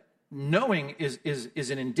say that, knowing is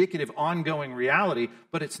an indicative ongoing reality,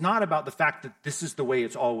 but it's not about the fact that this is the way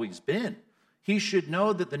it's always been. He should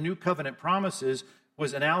know that the new covenant promises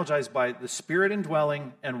was analogized by the Spirit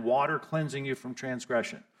indwelling and water cleansing you from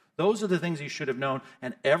transgression. Those are the things he should have known,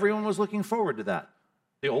 and everyone was looking forward to that.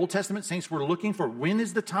 The Old Testament saints were looking for when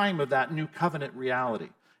is the time of that new covenant reality.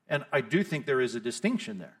 And I do think there is a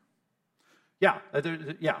distinction there.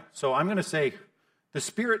 So I'm going to say the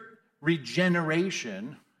Spirit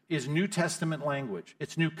regeneration is New Testament language.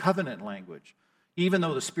 It's New Covenant language. Even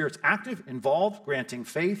though the Spirit's active, involved, granting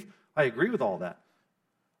faith, I agree with all that.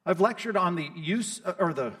 I've lectured on the use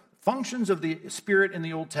or the functions of the Spirit in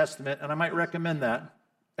the Old Testament, and I might recommend that.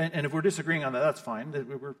 And if we're disagreeing on that, that's fine.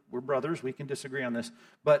 We're brothers. We can disagree on this.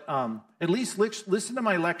 But at least listen to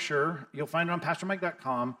my lecture. You'll find it on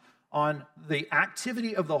pastormike.com on the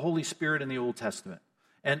activity of the Holy Spirit in the Old Testament.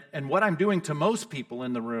 And what I'm doing to most people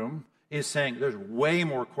in the room is saying there's way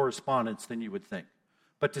more correspondence than you would think.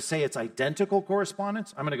 But to say it's identical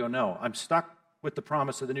correspondence, I'm going to go, no. I'm stuck with the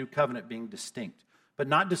promise of the new covenant being distinct. But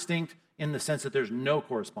not distinct in the sense that there's no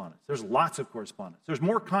correspondence. There's lots of correspondence. There's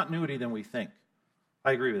more continuity than we think.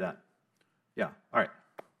 I agree with that. Yeah. All right.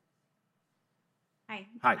 Hi.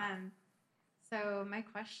 Hi. So my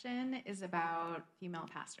question is about female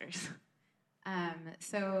pastors.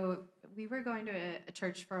 So we were going to a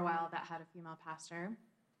church for a while that had a female pastor,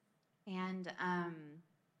 and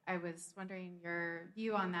I was wondering your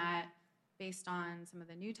view on that based on some of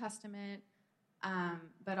the New Testament,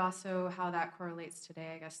 but also how that correlates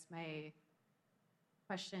today. I guess my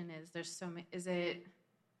question is, is it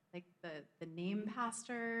like the name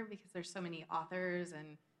pastor, because there's so many authors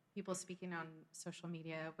and people speaking on social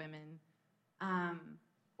media, women,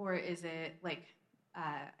 or is it like,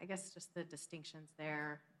 I guess just the distinctions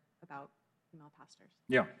there about female pastors?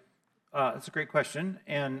 Yeah. That's a great question.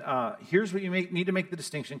 And here's what you need to make the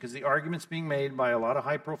distinction, because the arguments being made by a lot of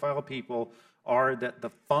high-profile people are that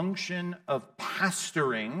the function of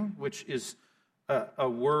pastoring, which is a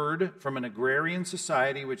word from an agrarian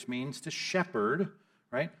society, which means to shepherd,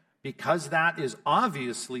 right? Because that is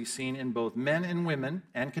obviously seen in both men and women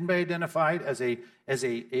and can be identified as a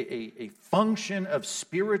function of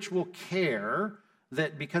spiritual care,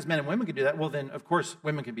 that because men and women can do that, well, then, of course,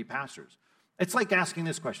 women can be pastors. It's like asking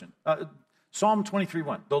this question. Psalm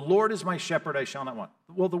 23:1, the Lord is my shepherd, I shall not want.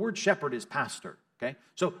 Well, the word shepherd is pastor, okay?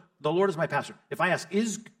 So the Lord is my pastor. If I ask,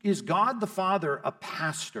 is God the Father a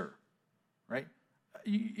pastor, right?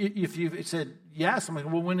 If you said yes, I'm like,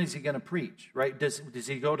 well, when is he going to preach, right? Does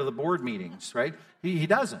he go to the board meetings, right? He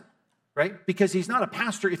doesn't, right? Because he's not a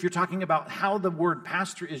pastor if you're talking about how the word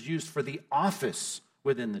pastor is used for the office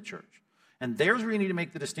within the church. And there's where you need to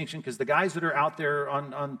make the distinction, because the guys that are out there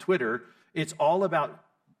on Twitter, it's all about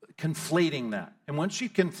conflating that. And once you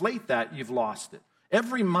conflate that, you've lost it.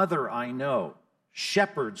 Every mother I know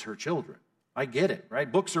shepherds her children. I get it,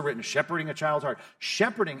 right? Books are written, shepherding a child's heart.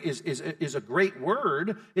 Shepherding is a great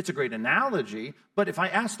word. It's a great analogy. But if I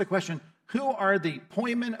ask the question, who are the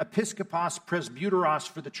poimen, episkopos, presbyteros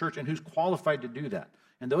for the church, and who's qualified to do that?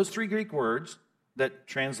 And those three Greek words that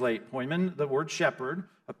translate poimen, the word shepherd,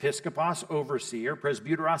 episkopos, overseer,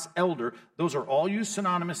 presbyteros, elder, those are all used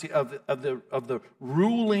synonymously of the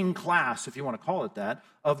ruling class, if you want to call it that,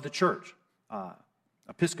 of the church.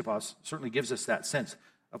 Episkopos certainly gives us that sense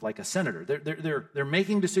of like a senator. They're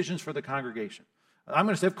making decisions for the congregation. I'm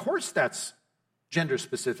going to say, of course, that's gender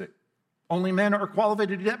specific. Only men are qualified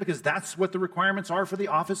to do that because that's what the requirements are for the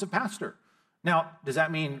office of pastor. Now, does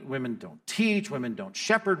that mean women don't teach, women don't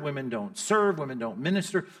shepherd, women don't serve, women don't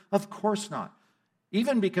minister? Of course not.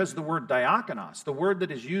 Even because the word diakonos, the word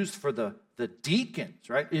that is used for the deacons,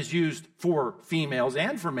 right, is used for females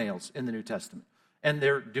and for males in the New Testament. And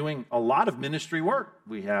they're doing a lot of ministry work.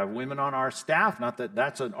 We have women on our staff, not that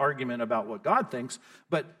that's an argument about what God thinks,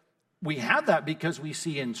 but we have that because we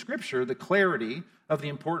see in Scripture the clarity of the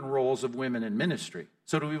important roles of women in ministry.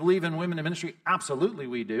 So do we believe in women in ministry? Absolutely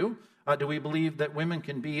we do. Do we believe that women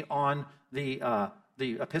can be on the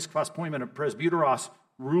episkopos, poimen, presbyteros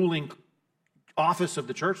ruling office of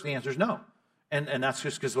the church? The answer is no. And that's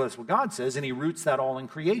just because that's what God says, and he roots that all in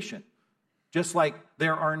creation. Just like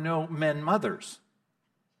there are no men mothers,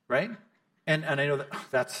 right? And I know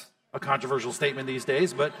that's a controversial statement these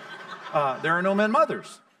days, but there are no men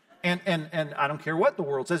mothers. And I don't care what the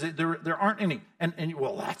world says, there aren't any. And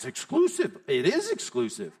well, that's exclusive. It is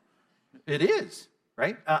exclusive. It is,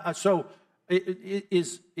 right? So it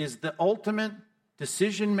is the ultimate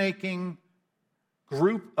decision-making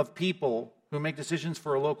group of people who make decisions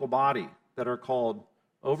for a local body that are called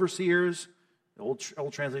overseers, the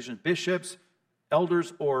old translation, bishops,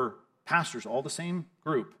 elders, or pastors, all the same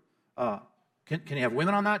group. Can you have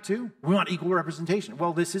women on that too? We want equal representation.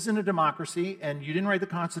 Well, this isn't a democracy, and you didn't write the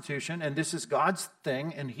Constitution, and this is God's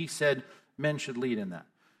thing, and he said men should lead in that.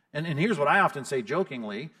 And here's what I often say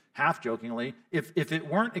jokingly, half-jokingly, if it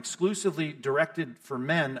weren't exclusively directed for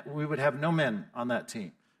men, we would have no men on that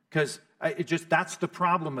team. Because that's the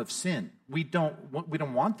problem of sin. We don't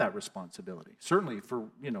want that responsibility. Certainly for,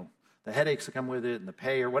 the headaches that come with it and the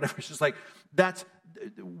pay or whatever. It's just like,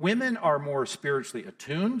 women are more spiritually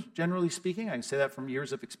attuned, generally speaking. I can say that from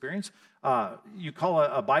years of experience. You call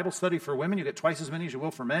a Bible study for women, you get twice as many as you will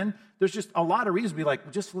for men. There's just a lot of reasons to be like,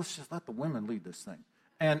 let's just let the women lead this thing.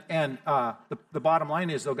 And the bottom line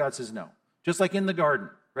is, though, God says no. Just like in the garden,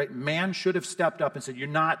 right? Man should have stepped up and said, you're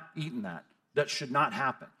not eating that. That should not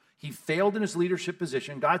happen. He failed in his leadership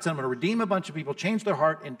position. God said, I'm going to redeem a bunch of people, change their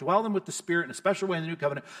heart, and dwell them with the Spirit in a special way in the new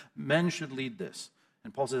covenant. Men should lead this.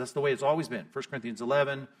 And Paul says that's the way it's always been. 1 Corinthians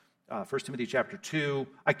 11, 1 Timothy chapter 2.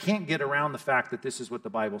 I can't get around the fact that this is what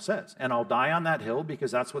the Bible says. And I'll die on that hill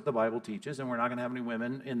because that's what the Bible teaches, and we're not going to have any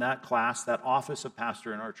women in that class, that office of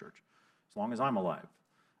pastor in our church, as long as I'm alive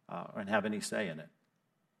and have any say in it.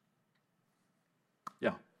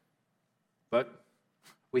 Yeah. But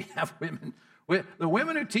we have women. The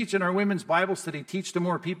women who teach in our women's Bible study teach to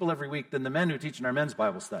more people every week than the men who teach in our men's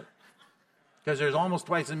Bible study. Because there's almost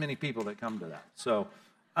twice as many people that come to that. So,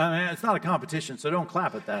 it's not a competition, so don't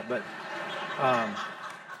clap at that.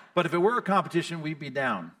 But if it were a competition, we'd be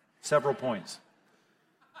down several points.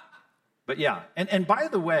 But yeah, and by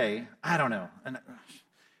the way, I don't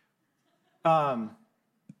know.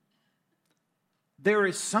 There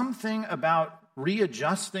is something about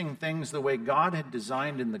readjusting things the way God had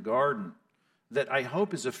designed in the garden that I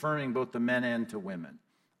hope is affirming both to men and to women.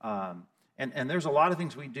 And there's a lot of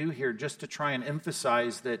things we do here just to try and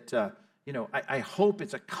emphasize that, I hope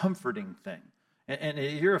it's a comforting thing. And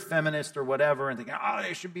if you're a feminist or whatever and thinking, oh,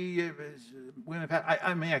 there should be women,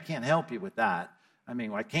 I mean, I can't help you with that. I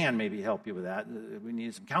mean, I can maybe help you with that. We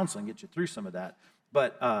need some counseling, get you through some of that.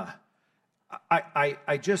 But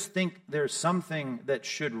I just think there's something that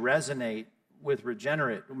should resonate with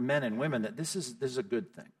regenerate men and women, that this is a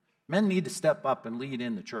good thing. Men need to step up and lead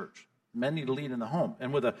in the church. Men need to lead in the home.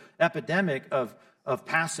 And with an epidemic of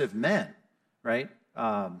passive men, right?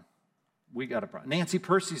 We got a problem. Nancy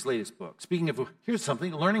Percy's latest book. Speaking of, here's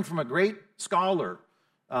something, learning from a great scholar.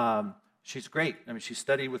 She's great. I mean, she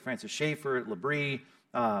studied with Francis Schaeffer at L'Abri.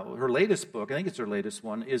 Her latest book, I think it's her latest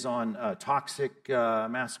one, is on toxic,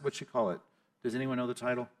 what'd she call it? Does anyone know the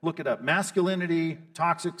title? Look it up. Masculinity,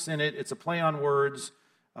 toxics in it. It's a play on words.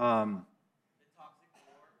 The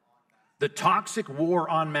Toxic War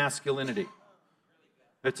on Masculinity.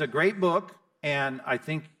 It's a great book, and I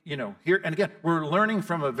think, here, and again, we're learning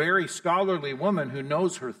from a very scholarly woman who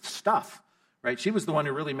knows her stuff, right? She was the one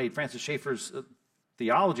who really made Francis Schaeffer's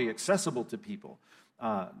theology accessible to people.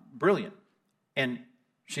 Brilliant. And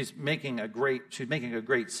she's making a great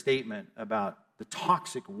statement about the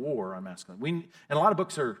toxic war on masculinity. And a lot of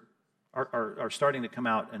books are starting to come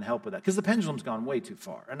out and help with that, because the pendulum's gone way too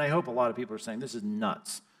far. And I hope a lot of people are saying, this is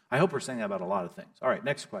nuts. I hope we're saying that about a lot of things. All right,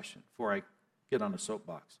 next question before I get on the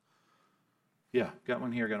soapbox. Yeah, got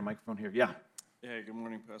one here, got a microphone here. Yeah. Hey, good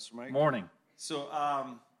morning, Pastor Mike. Morning. So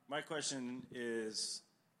my question is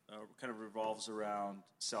kind of revolves around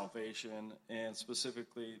salvation, and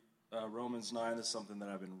specifically Romans 9 is something that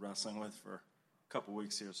I've been wrestling with for a couple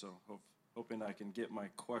weeks here, so hoping I can get my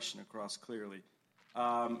question across clearly.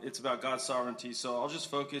 It's about God's sovereignty, so I'll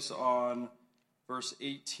just focus on verse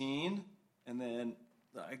 18, and then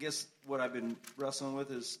I guess what I've been wrestling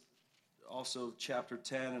with is also chapter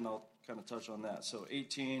 10, and I'll kind of touch on that. So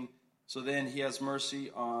 18, so then he has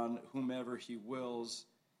mercy on whomever he wills,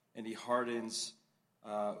 and he hardens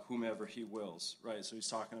whomever he wills, right? So he's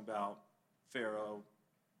talking about Pharaoh,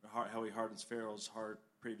 how he hardens Pharaoh's heart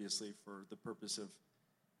previously for the purpose of,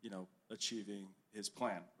 achieving his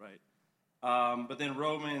plan, right? But then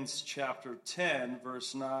Romans chapter 10,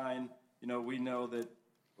 verse 9, we know that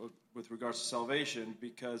with regards to salvation,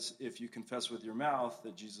 because if you confess with your mouth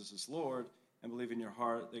that Jesus is Lord and believe in your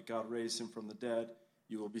heart that God raised him from the dead,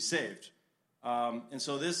 you will be saved. And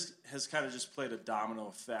so this has kind of just played a domino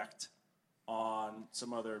effect on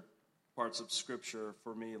some other parts of Scripture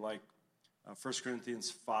for me, like 1 Corinthians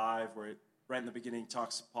 5, where right in the beginning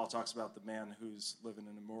Paul talks about the man who's living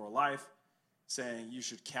an immoral life, saying you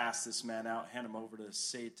should cast this man out, hand him over to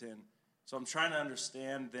Satan. So I'm trying to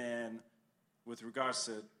understand then, with regards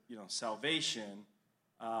to salvation,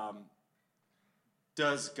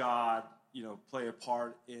 does God play a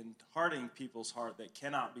part in hardening people's heart that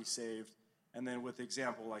cannot be saved? And then with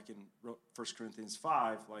example, like in 1 Corinthians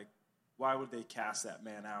 5, like why would they cast that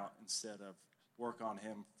man out instead of work on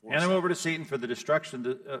him? Hand him over to Satan for the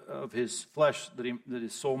destruction of his flesh, that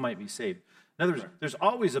his soul might be saved. In other words, there's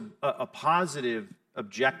always a positive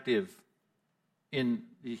objective in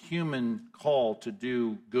the human call to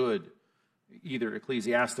do good, either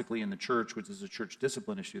ecclesiastically in the church, which is a church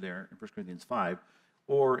discipline issue there in 1 Corinthians 5,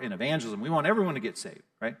 or in evangelism. We want everyone to get saved,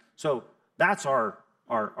 right? So that's our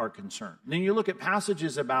concern. And then you look at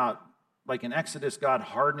passages about, like in Exodus, God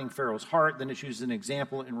hardening Pharaoh's heart. Then it's used as an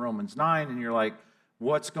example in Romans 9, and you're like,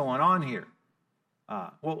 what's going on here?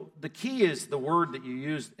 Well, the key is the word that you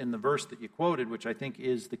used in the verse that you quoted, which I think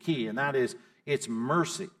is the key, and that is, it's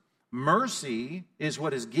mercy. Mercy is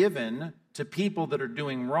what is given to people that are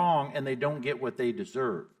doing wrong and they don't get what they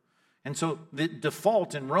deserve. And so the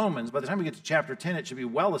default in Romans, by the time we get to chapter 10, it should be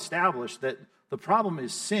well established that the problem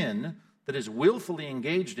is sin that is willfully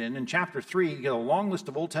engaged in. In chapter 3, you get a long list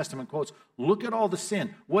of Old Testament quotes. Look at all the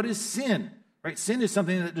sin. What is sin? Right? Sin is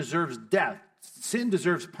something that deserves death. Sin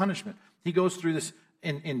deserves punishment. He goes through this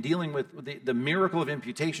in dealing with the miracle of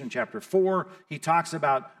imputation, chapter 4. He talks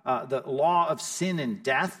about the law of sin and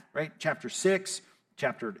death, right? Chapter 6,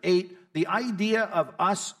 chapter 8. The idea of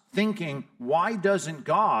us thinking, why doesn't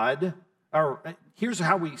God, or here's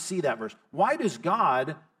how we see that verse. Why does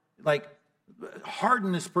God,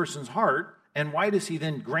 harden this person's heart, and why does he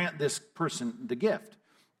then grant this person the gift?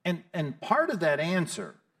 And part of that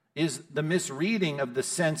answer is the misreading of the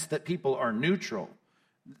sense that people are neutral.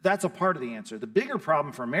 That's a part of the answer. The bigger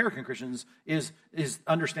problem for American Christians is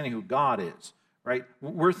understanding who God is, right?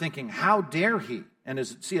 We're thinking, how dare he? And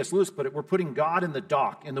as C.S. Lewis put it, we're putting God in the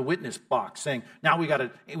dock, in the witness box, saying, now we got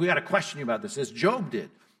to question you about this, as Job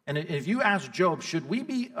did. And if you ask Job, should we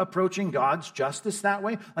be approaching God's justice that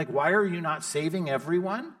way? Like, why are you not saving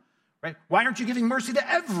everyone? Right? Why aren't you giving mercy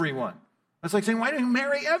to everyone? It's like saying, why don't you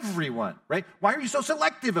marry everyone, right? Why are you so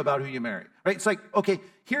selective about who you marry, right? It's like, okay,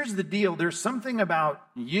 here's the deal. There's something about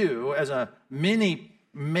you as a mini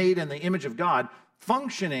made in the image of God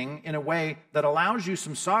functioning in a way that allows you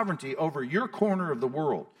some sovereignty over your corner of the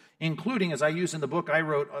world, including, as I use in the book I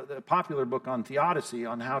wrote, a popular book on theodicy,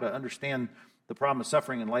 on how to understand the problem of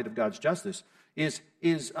suffering in light of God's justice, I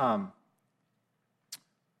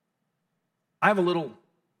have a little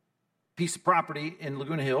piece of property in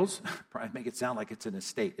Laguna Hills. Probably make it sound like it's an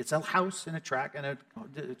estate. It's a house in a tract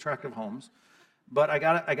of homes. But I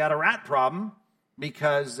got a rat problem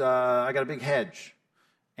because I got a big hedge.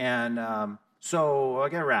 And so I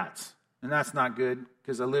get rats. And that's not good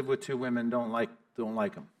because I live with two women, don't like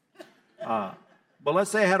them. But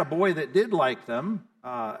let's say I had a boy that did like them,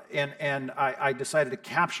 and I decided to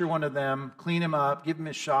capture one of them, clean him up, give him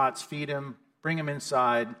his shots, feed him, bring him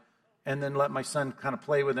inside, and then let my son kind of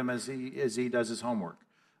play with him as he does his homework.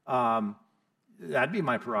 That'd be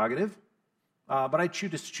my prerogative. But I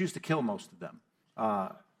choose to kill most of them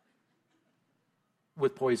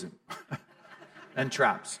with poison and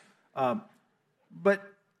traps. But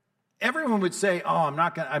everyone would say, "Oh, I'm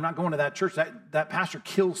not going to that church. That pastor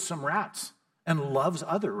kills some rats and loves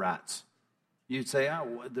other rats." You'd say,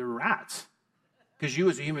 "Oh, they're rats," because you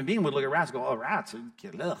as a human being would look at rats and go, "Oh, rats,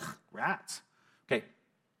 ugh, rats." Okay.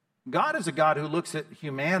 God is a God who looks at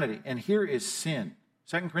humanity, and here is sin.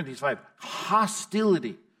 2 Corinthians 5,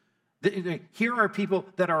 hostility. Here are people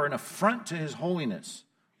that are an affront to his holiness,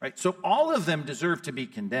 right? So all of them deserve to be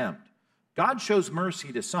condemned. God shows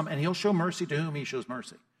mercy to some, and he'll show mercy to whom he shows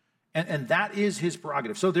mercy. And that is his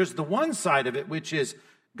prerogative. So there's the one side of it, which is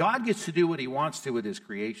God gets to do what he wants to with his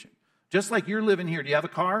creation. Just like you're living here. Do you have a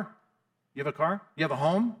car? You have a car? You have a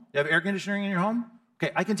home? You have air conditioning in your home?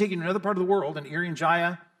 Okay, I can take you to another part of the world, in Irian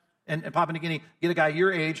Jaya, and Papua New Guinea, get a guy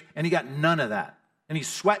your age, and he got none of that. And he's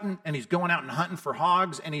sweating, and he's going out and hunting for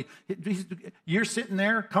hogs, and you're sitting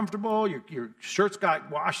there comfortable, your shirt's got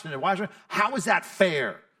washed in a washer. How is that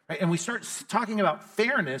fair? Right? And we start talking about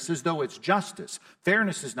fairness as though it's justice.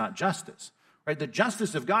 Fairness is not justice. Right? The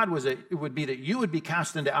justice of God would be that you would be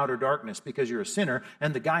cast into outer darkness because you're a sinner,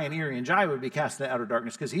 and the guy in Irian Jaya would be cast into outer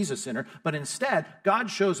darkness because he's a sinner. But instead,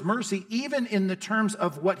 God shows mercy even in the terms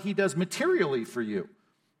of what he does materially for you.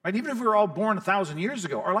 Right? Even if we were all born 1,000 years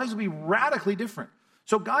ago, our lives would be radically different.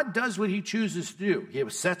 So God does what he chooses to do. He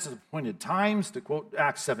sets appointed times, to quote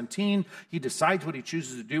Acts 17. He decides what he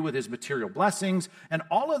chooses to do with his material blessings, and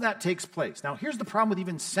all of that takes place. Now, here's the problem with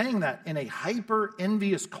even saying that in a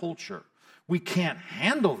hyper-envious culture. We can't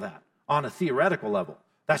handle that on a theoretical level.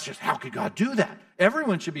 That's just, how could God do that?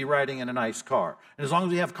 Everyone should be riding in a nice car. And as long as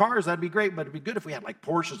we have cars, that'd be great, but it'd be good if we had like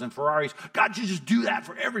Porsches and Ferraris. God should just do that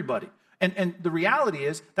for everybody. And the reality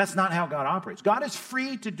is, that's not how God operates. God is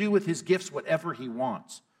free to do with his gifts whatever he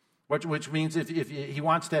wants, which means if he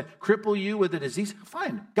wants to cripple you with a disease,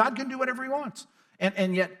 fine. God can do whatever he wants.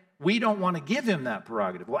 And yet, we don't want to give him that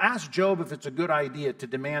prerogative. Well, ask Job if it's a good idea to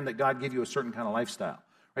demand that God give you a certain kind of lifestyle.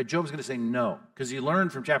 Right? Job's going to say no, because he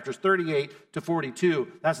learned from chapters 38 to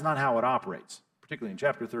 42, that's not how it operates, particularly in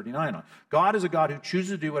chapter 39 on. God is a God who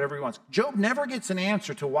chooses to do whatever he wants. Job never gets an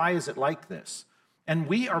answer to why is it like this. And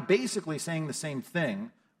we are basically saying the same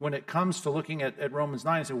thing when it comes to looking at Romans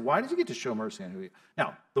 9 and saying, why does he get to show mercy on who he is?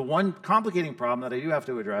 Now, the one complicating problem that I do have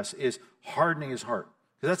to address is hardening his heart.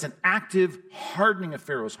 Because that's an active hardening of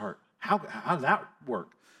Pharaoh's heart. How does that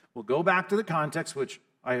work? We'll go back to the context, which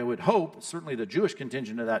I would hope, certainly the Jewish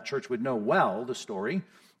contingent of that church would know well the story,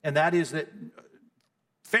 and that is that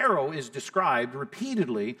Pharaoh is described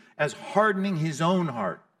repeatedly as hardening his own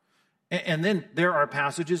heart. And then there are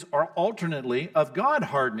passages alternately of God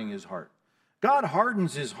hardening his heart. God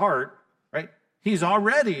hardens his heart, right? He's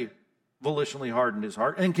already volitionally hardened his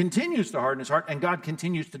heart and continues to harden his heart, and God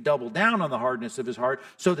continues to double down on the hardness of his heart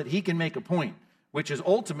so that he can make a point, which is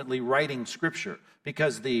ultimately writing Scripture.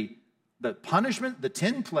 Because the punishment, the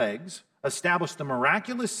 10 plagues, established the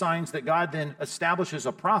miraculous signs that God then establishes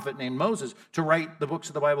a prophet named Moses to write the books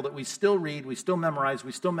of the Bible that we still read, we still memorize,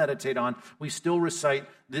 we still meditate on, we still recite.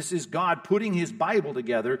 This is God putting his Bible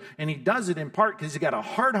together, and he does it in part because he's got a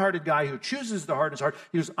hard-hearted guy who chooses to harden his heart.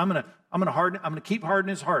 He goes, I'm gonna keep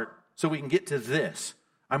hardening his heart so we can get to this.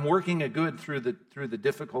 I'm working a good through the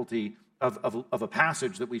difficulty of a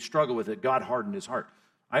passage that we struggle with, that God hardened his heart.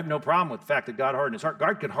 I have no problem with the fact that God hardened his heart.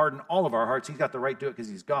 God could harden all of our hearts. He's got the right to do it because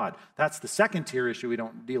he's God. That's the second tier issue we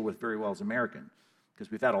don't deal with very well as American, because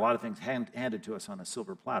we've had a lot of things handed to us on a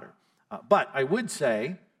silver platter. But I would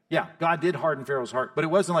say, yeah, God did harden Pharaoh's heart, but it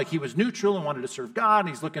wasn't like he was neutral and wanted to serve God, and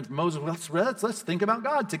he's looking for Moses, let's think about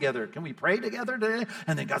God together. Can we pray together today?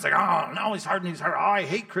 And then God's like, oh, no, he's hardening his heart. Oh, I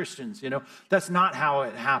hate Christians. That's not how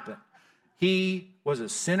it happened. He was a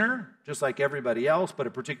sinner, just like everybody else, but a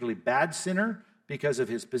particularly bad sinner because of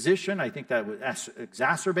his position. I think that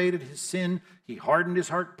exacerbated his sin. He hardened his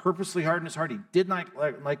heart, purposely hardened his heart. He did not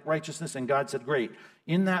like righteousness, and God said, great,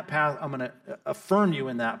 in that path, I'm going to affirm you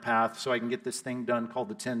in that path so I can get this thing done called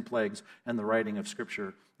the 10 plagues and the writing of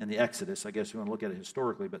Scripture and the Exodus. I guess you want to look at it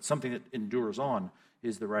historically, but something that endures on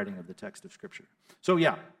is the writing of the text of Scripture. So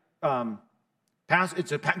yeah,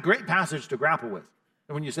 it's a great passage to grapple with.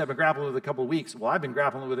 And when you say I've been grappling with it a couple of weeks, well, I've been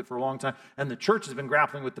grappling with it for a long time, and the church has been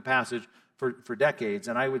grappling with the passage for decades.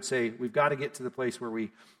 And I would say we've got to get to the place where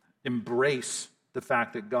we embrace the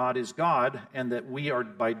fact that God is God and that we are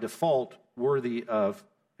by default worthy of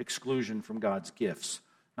exclusion from God's gifts,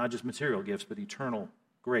 not just material gifts, but eternal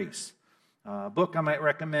grace. Book I might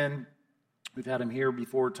recommend, we've had him here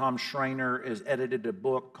before, Tom Schreiner has edited a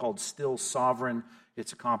book called Still Sovereign.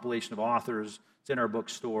 It's a compilation of authors. It's in our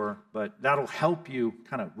bookstore, but that'll help you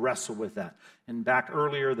kind of wrestle with that. And back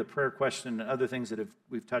earlier, the prayer question and other things that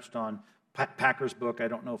we've touched on, Packer's book, I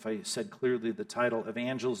don't know if I said clearly the title,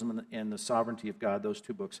 Evangelism and the Sovereignty of God, those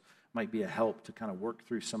two books might be a help to kind of work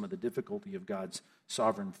through some of the difficulty of God's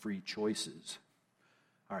sovereign free choices.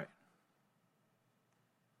 All right.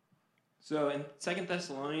 So in 2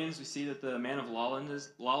 Thessalonians, we see that the man of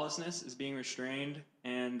lawlessness is being restrained,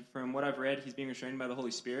 and from what I've read, he's being restrained by the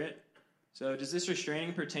Holy Spirit. So does this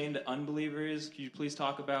restraining pertain to unbelievers? Could you please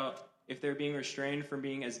talk about if they're being restrained from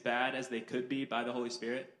being as bad as they could be by the Holy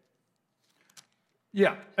Spirit?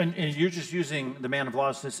 Yeah, and you're just using the man of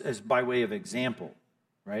lawlessness as by way of example,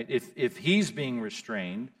 right? If he's being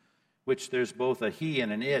restrained, which there's both a he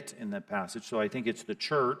and an it in that passage, so I think it's the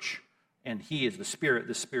church, and he is the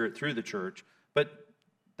Spirit through the church. But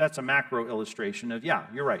that's a macro illustration of, yeah,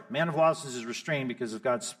 you're right. Man of lawlessness is restrained because of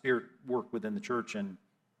God's Spirit work within the church and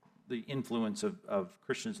the influence of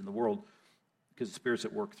Christians in the world because the Spirit's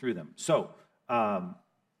at work through them. So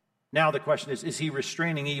now the question is he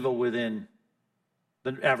restraining evil within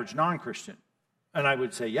the average non-Christian? And I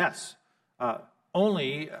would say yes. I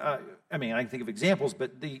can think of examples,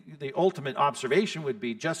 but the ultimate observation would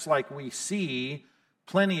be just like we see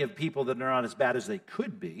plenty of people that are not as bad as they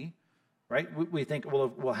could be, right? We think,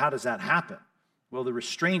 well, how does that happen? Well, the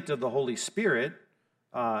restraint of the Holy Spirit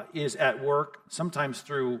is at work sometimes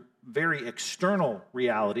through very external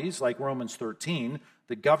realities, like Romans 13.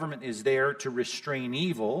 The government is there to restrain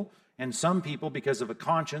evil, and some people, because of a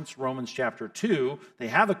conscience, Romans chapter 2, they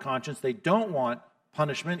have a conscience, they don't want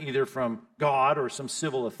punishment either from God or some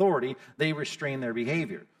civil authority, they restrain their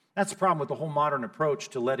behavior. That's the problem with the whole modern approach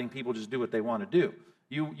to letting people just do what they want to do.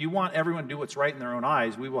 You want everyone to do what's right in their own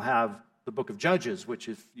eyes. We will have the book of Judges, which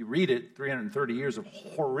if you read it, 330 years of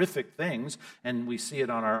horrific things, and we see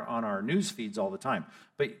it on our news feeds all the time.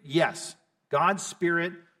 But yes, God's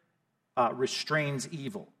Spirit restrains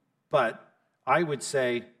evil. But I would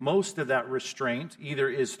say most of that restraint either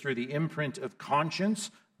is through the imprint of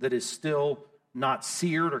conscience that is still not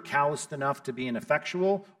seared or calloused enough to be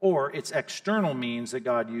ineffectual, or it's external means that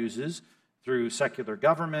God uses through secular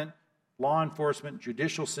government, law enforcement,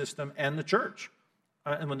 judicial system, and the church.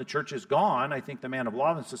 And when the church is gone, I think the man of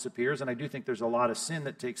lawlessness disappears, and I do think there's a lot of sin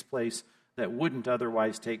that takes place that wouldn't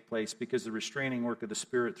otherwise take place because the restraining work of the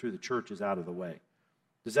Spirit through the church is out of the way.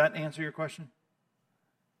 Does that answer your question?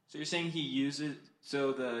 So you're saying he uses,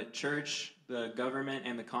 so the church, the government,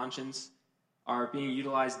 and the conscience are being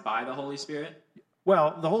utilized by the Holy Spirit?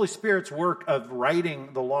 Well, the Holy Spirit's work of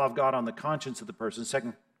writing the law of God on the conscience of the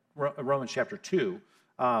person, Romans chapter 2,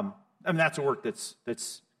 that's a work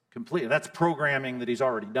that's complete. That's programming that he's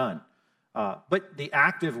already done. But the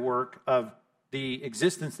active work of the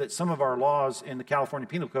existence that some of our laws in the California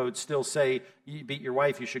Penal Code still say you beat your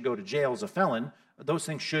wife, you should go to jail as a felon, those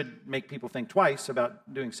things should make people think twice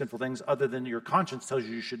about doing sinful things other than your conscience tells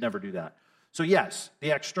you should never do that. So yes,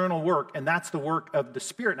 the external work, and that's the work of the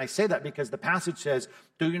Spirit. And I say that because the passage says,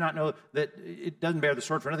 do you not know that it doesn't bear the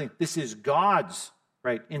sword for nothing? This is God's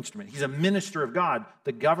instrument. He's a minister of God.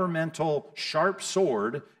 The governmental sharp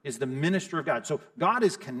sword is the minister of God. So God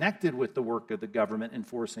is connected with the work of the government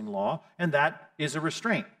enforcing law, and that is a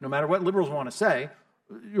restraint. No matter what liberals want to say,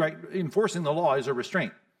 enforcing the law is a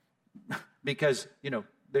restraint because,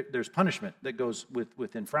 there's punishment that goes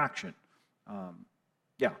with infraction.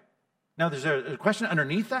 Yeah. Now, there's a question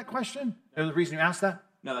underneath that question? Or the reason you asked that?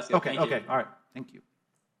 No, that's good. Okay, Thank you. All right. Thank you.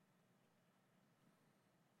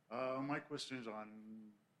 My question is on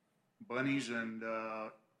bunnies and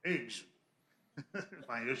eggs.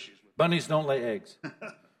 My issues with bunnies don't lay eggs.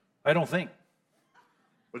 I don't think.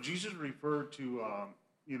 But Jesus referred to,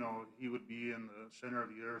 he would be in the center of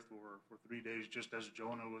the earth for 3 days, just as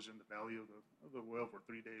Jonah was in the belly of the whale for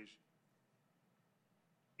 3 days.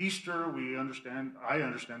 Easter, I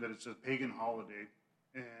understand that it's a pagan holiday.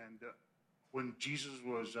 And when Jesus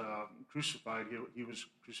was crucified, he was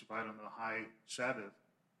crucified on the high Sabbath.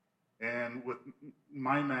 And with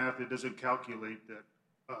my math, it doesn't calculate that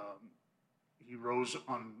he rose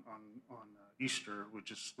on Easter,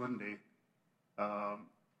 which is Sunday.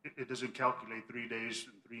 It doesn't calculate 3 days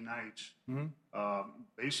and 3 nights. Mm-hmm.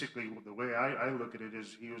 Basically, the way I look at it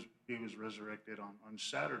is he was resurrected on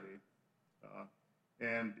Saturday,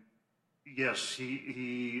 and yes,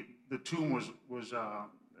 the tomb was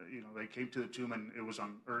they came to the tomb and it was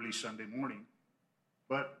on early Sunday morning,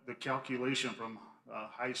 but the calculation from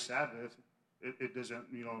high Sabbath, it doesn't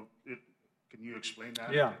Can you explain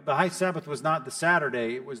that? Yeah, the high Sabbath was not the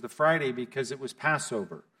Saturday; it was the Friday because it was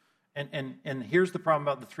Passover. And here's the problem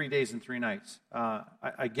about the 3 days and 3 nights.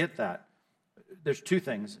 I get that. There's 2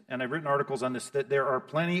 things, and I've written articles on this, that there are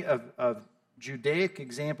plenty of Judaic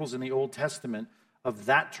examples in the Old Testament of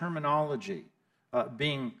that terminology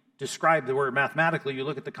being described, where mathematically you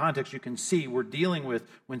look at the context, you can see we're dealing with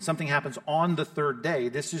when something happens on the 3rd day.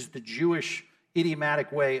 This is the Jewish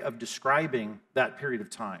idiomatic way of describing that period of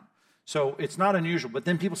time. So it's not unusual. But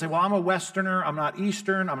then people say, well, I'm a Westerner, I'm not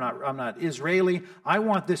Eastern, I'm not Israeli. I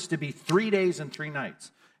want this to be 3 days and 3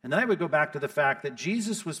 nights. And then I would go back to the fact that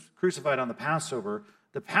Jesus was crucified on the Passover.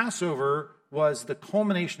 The Passover was the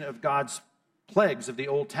culmination of God's plagues of the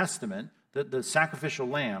Old Testament, the sacrificial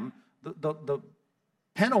lamb. The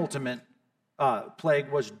penultimate plague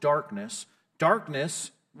was darkness.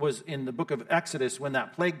 Darkness was in the book of Exodus, when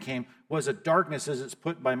that plague came, was a darkness, as it's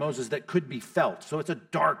put by Moses, that could be felt. So it's a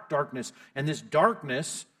darkness. And this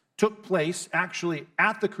darkness took place actually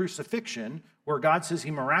at the crucifixion, where God says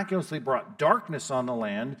he miraculously brought darkness on the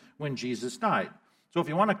land when Jesus died. So if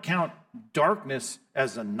you want to count darkness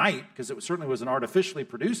as a night, because it certainly was an artificially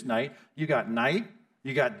produced night, you got night,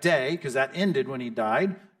 you got day, because that ended when he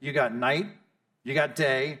died. You got night, you got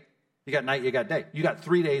day, you got night, you got day. You got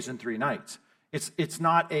 3 days and 3 nights. It's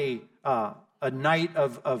not a night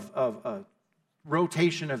of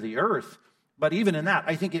rotation of the earth, but even in that,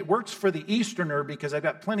 I think it works for the Easterner, because I've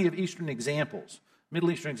got plenty of Eastern examples, Middle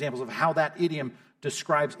Eastern examples of how that idiom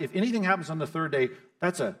describes, if anything happens on the 3rd day,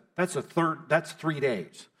 that's 3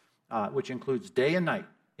 days, which includes day and night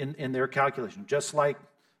in their calculation. Just like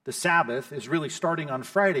the Sabbath is really starting on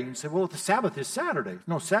Friday. And you say, well, the Sabbath is Saturday.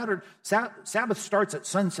 No, Sabbath starts at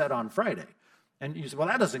sunset on Friday. And you say, well,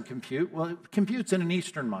 that doesn't compute. Well, it computes in an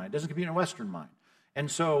Eastern mind. It doesn't compute in a Western mind. And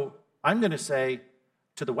so I'm going to say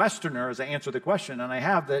to the Westerner, as I answer the question, and I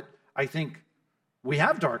have, that I think we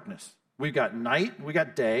have darkness. We've got night, we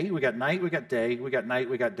got day, we got night, we got day, we got night,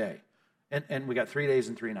 we got day. And we got 3 days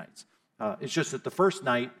and 3 nights. It's just that the first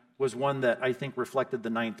night was one that I think reflected the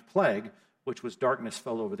 9th plague, which was darkness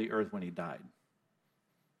fell over the earth when he died.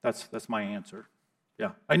 That's my answer.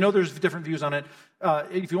 Yeah, I know there's different views on it.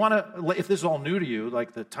 If this is all new to you,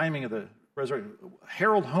 like the timing of the resurrection,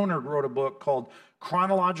 Harold Honard wrote a book called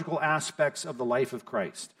Chronological Aspects of the Life of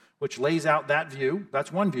Christ, which lays out that view.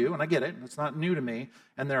 That's one view, and I get it. It's not new to me.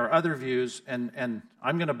 And there are other views, and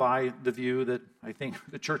I'm going to buy the view that I think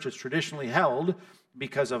the church has traditionally held,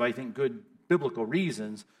 because of, I think, good biblical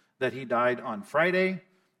reasons, that he died on Friday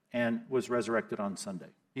and was resurrected on Sunday.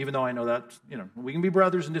 Even though I know that, we can be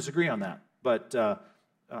brothers and disagree on that. But,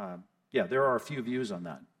 there are a few views on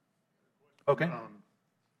that. Okay.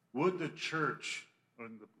 Would the church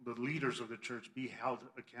and the leaders of the church be held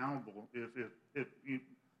accountable if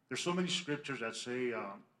there's so many scriptures that say,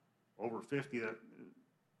 over 50, that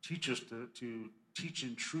teach us to teach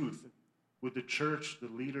in truth? Would the church, the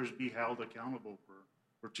leaders, be held accountable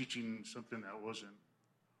for teaching something that wasn't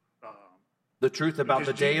the truth about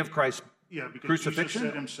the day of Christ's crucifixion? Jesus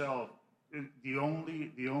said himself, the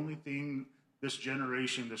only thing this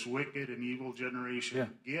generation, this wicked and evil generation,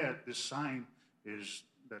 get, this sign, is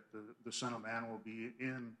that the Son of Man will be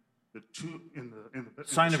in the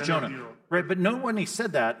sign of Jonah. Right, but no one, he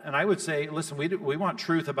said that, and I would say, listen, we want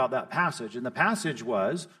truth about that passage, and the passage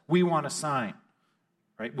was, we want a sign,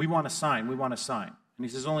 right? We want a sign, we want a sign. And he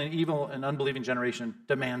says, only an evil and unbelieving generation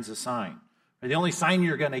demands a sign. Right? The only sign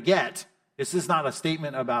you're going to get, this is not a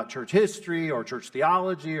statement about church history or church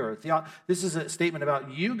theology or this is a statement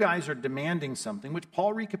about you guys are demanding something, which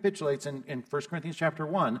Paul recapitulates in 1 Corinthians chapter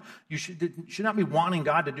 1. You should not be wanting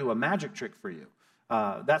God to do a magic trick for you.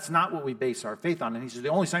 That's not what we base our faith on. And he says the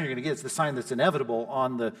only sign you're going to get is the sign that's inevitable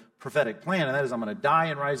on the prophetic plan, and that is I'm going to die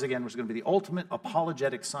and rise again, which is going to be the ultimate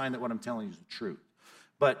apologetic sign that what I'm telling you is the truth.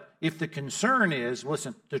 But if the concern is,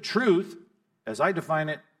 listen, the truth, as I define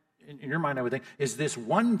it, in your mind, I would think, is this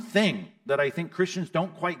one thing that I think Christians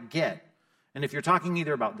don't quite get. And if you're talking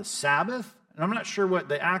either about the Sabbath and I'm not sure what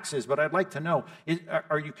the axe is, but I'd like to know,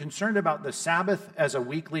 are you concerned about the Sabbath as a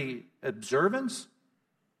weekly observance?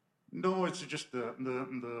 No, it's just the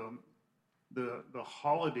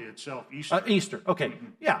holiday itself, Easter. Easter, okay.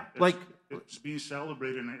 Yeah, it's being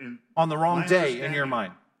celebrated in on the wrong my day in your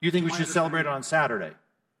mind. You think we should celebrate it on Saturday?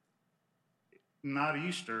 Not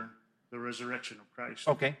Easter, the resurrection of Christ.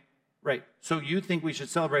 Okay, right. So you think we should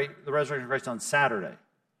celebrate the resurrection of Christ on Saturday?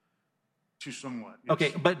 To somewhat. Yes.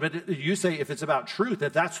 Okay, but you say if it's about truth,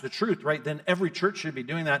 if that's the truth, right, then every church should be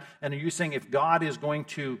doing that. And are you saying if God is going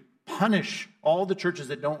to punish all the churches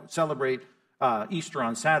that don't celebrate Easter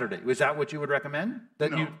on Saturday, is that what you would recommend?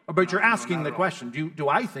 No. But you're asking the question. Do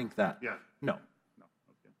I think that? Yeah. No.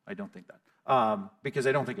 Okay. I don't think that. Because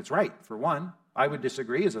I don't think it's right, for one. I would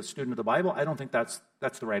disagree as a student of the Bible. I don't think that's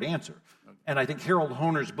the right answer. And I think Harold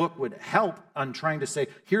Honer's book would help on trying to say,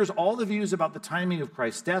 here's all the views about the timing of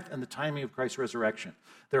Christ's death and the timing of Christ's resurrection.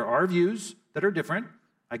 There are views that are different.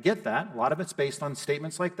 I get that. A lot of it's based on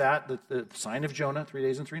statements like that, the sign of Jonah, 3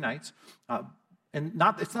 days and 3 nights. And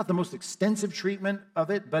it's not the most extensive treatment of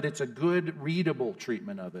it, but it's a good, readable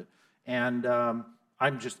treatment of it. And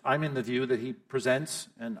I'm in the view that he presents,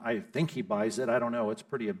 and I think he buys it. I don't know. It's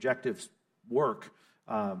pretty objective work,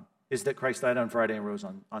 is that Christ died on Friday and rose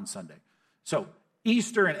on Sunday. So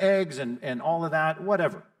Easter and eggs and all of that,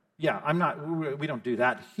 whatever. Yeah, we don't do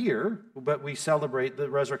that here, but we celebrate the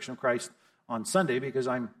resurrection of Christ on Sunday because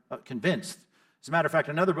I'm convinced. As a matter of fact,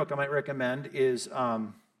 another book I might recommend is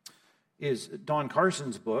Don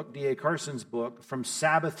Carson's book, D.A. Carson's book, From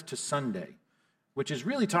Sabbath to Sunday, which is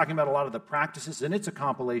really talking about a lot of the practices, and it's a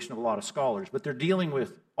compilation of a lot of scholars, but they're dealing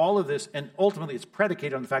with all of this, and ultimately it's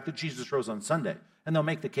predicated on the fact that Jesus rose on Sunday, and they'll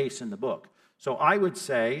make the case in the book. So I would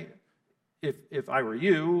say, if I were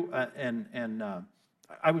you,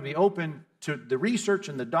 I would be open to the research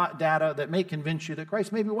and the data that may convince you that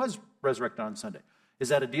Christ maybe was resurrected on Sunday. Is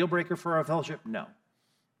that a deal breaker for our fellowship? No.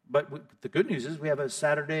 But the good news is we have a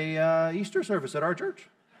Saturday Easter service at our church.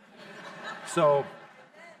 So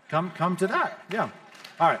come to that. Yeah.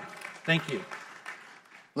 All right. Thank you.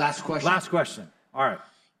 Last question. Last question. All right.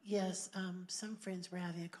 Yes. Some friends were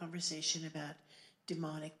having a conversation about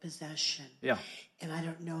demonic possession. Yeah. And I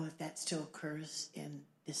don't know if that still occurs in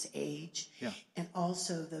this age. Yeah. And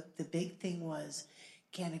also the big thing was,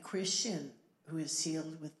 can a Christian who is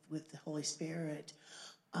sealed with the Holy Spirit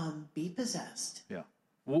be possessed? Yeah.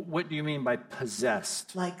 What do you mean by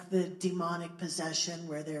possessed? Like the demonic possession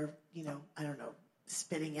where they're, I don't know,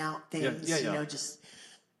 spitting out things, just...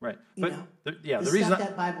 Right. But the reason reason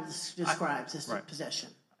that Bible describes is possession.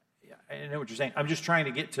 Yeah, I know what you're saying. I'm just trying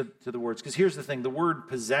to get to the words, because here's the thing. The word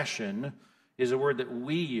possession is a word that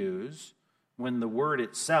we use when the word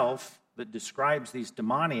itself that describes these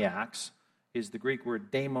demoniacs is the Greek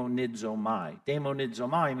word daimonidzomai.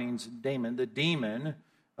 Daimonidzomai means daemon. The demon,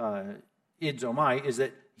 idzomai, is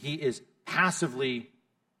that he is passively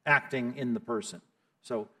acting in the person.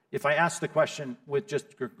 So if I ask the question with just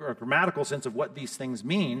a grammatical sense of what these things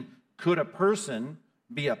mean, could a person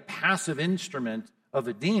be a passive instrument of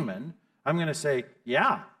a demon? I'm going to say,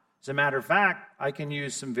 yeah. As a matter of fact, I can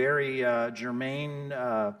use some very germane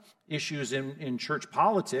issues in church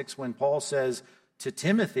politics when Paul says to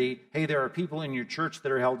Timothy, hey, there are people in your church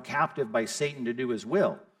that are held captive by Satan to do his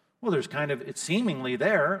will. Well, there's it's seemingly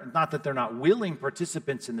there, not that they're not willing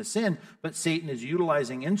participants in the sin, but Satan is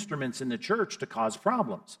utilizing instruments in the church to cause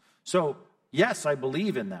problems. So, yes, I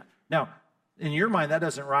believe in that. Now, in your mind, that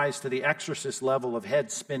doesn't rise to the exorcist level of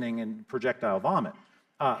head spinning and projectile vomit.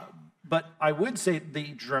 But I would say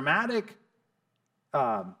the dramatic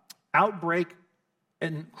outbreak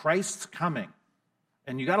in Christ's coming,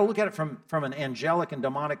 and you got to look at it from an angelic and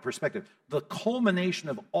demonic perspective, the culmination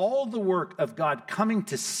of all the work of God coming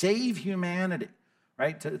to save humanity,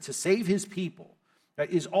 right, to save his people, right,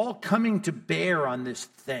 is all coming to bear on this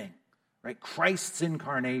thing, right, Christ's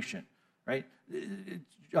incarnation, right,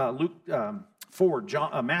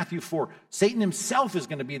 Matthew 4, Satan himself is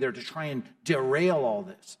going to be there to try and derail all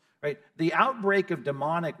this, right, the outbreak of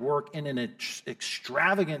demonic work in an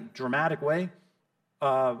extravagant, dramatic way,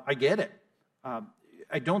 I get it.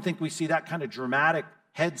 I don't think we see that kind of dramatic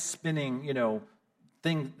head-spinning,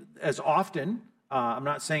 thing as often. I'm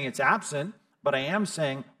not saying it's absent, but I am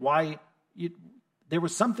saying there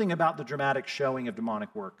was something about the dramatic showing of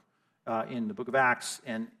demonic work in the book of Acts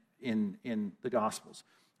and in the Gospels.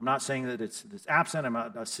 I'm not saying that it's absent. I'm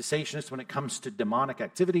not a cessationist when it comes to demonic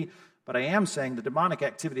activity, but I am saying the demonic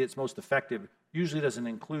activity that's most effective usually doesn't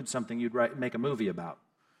include something you'd make a movie about.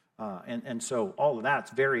 And so all of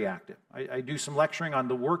that's very active. I do some lecturing on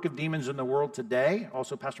the work of demons in the world today.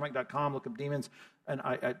 Also, PastorMike.com, look up demons. And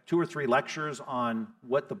I 2 or 3 lectures on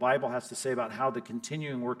what the Bible has to say about how the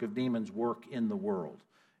continuing work of demons work in the world.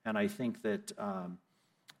 And I think that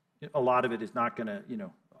a lot of it is not going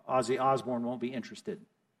to, Ozzy Osbourne won't be interested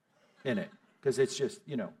in it. Because it's just,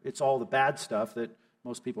 it's all the bad stuff that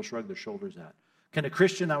most people shrug their shoulders at. Can a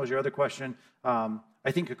Christian, that was your other question,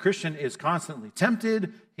 I think a Christian is constantly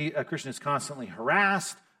tempted. A Christian is constantly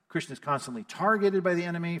harassed. A Christian is constantly targeted by the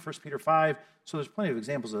enemy, 1 Peter 5. So there's plenty of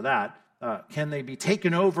examples of that. Can they be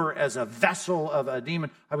taken over as a vessel of a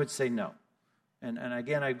demon? I would say no. And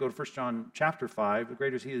again, I go to 1 John chapter 5. The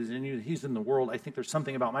greater is he that is in you, he's in the world. I think there's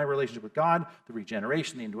something about my relationship with God, the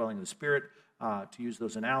regeneration, the indwelling of the Spirit, to use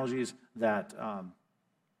those analogies, that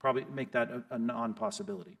probably make that a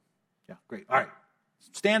non-possibility. Yeah, great. All right.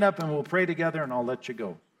 Stand up and we'll pray together and I'll let you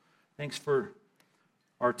go. Thanks for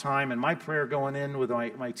our time. And my prayer going in with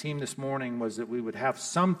my team this morning was that we would have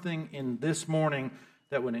something in this morning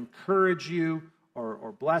that would encourage you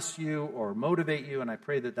or bless you or motivate you. And I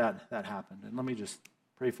pray that happened. And let me just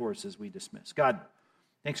pray for us as we dismiss. God,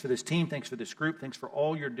 thanks for this team. Thanks for this group. Thanks for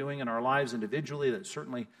all you're doing in our lives individually that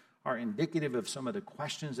certainly are indicative of some of the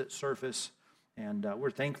questions that surface. And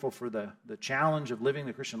we're thankful for the challenge of living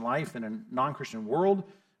the Christian life in a non-Christian world.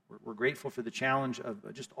 We're grateful for the challenge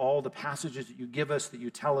of just all the passages that you give us, that you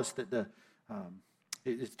tell us that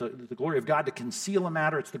it's the glory of God to conceal a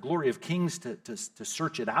matter. It's the glory of kings to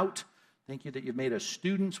search it out. Thank you that you've made us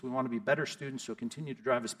students. We want to be better students, so continue to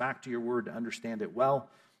drive us back to your word to understand it well,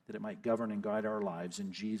 that it might govern and guide our lives.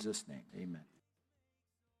 In Jesus' name, amen.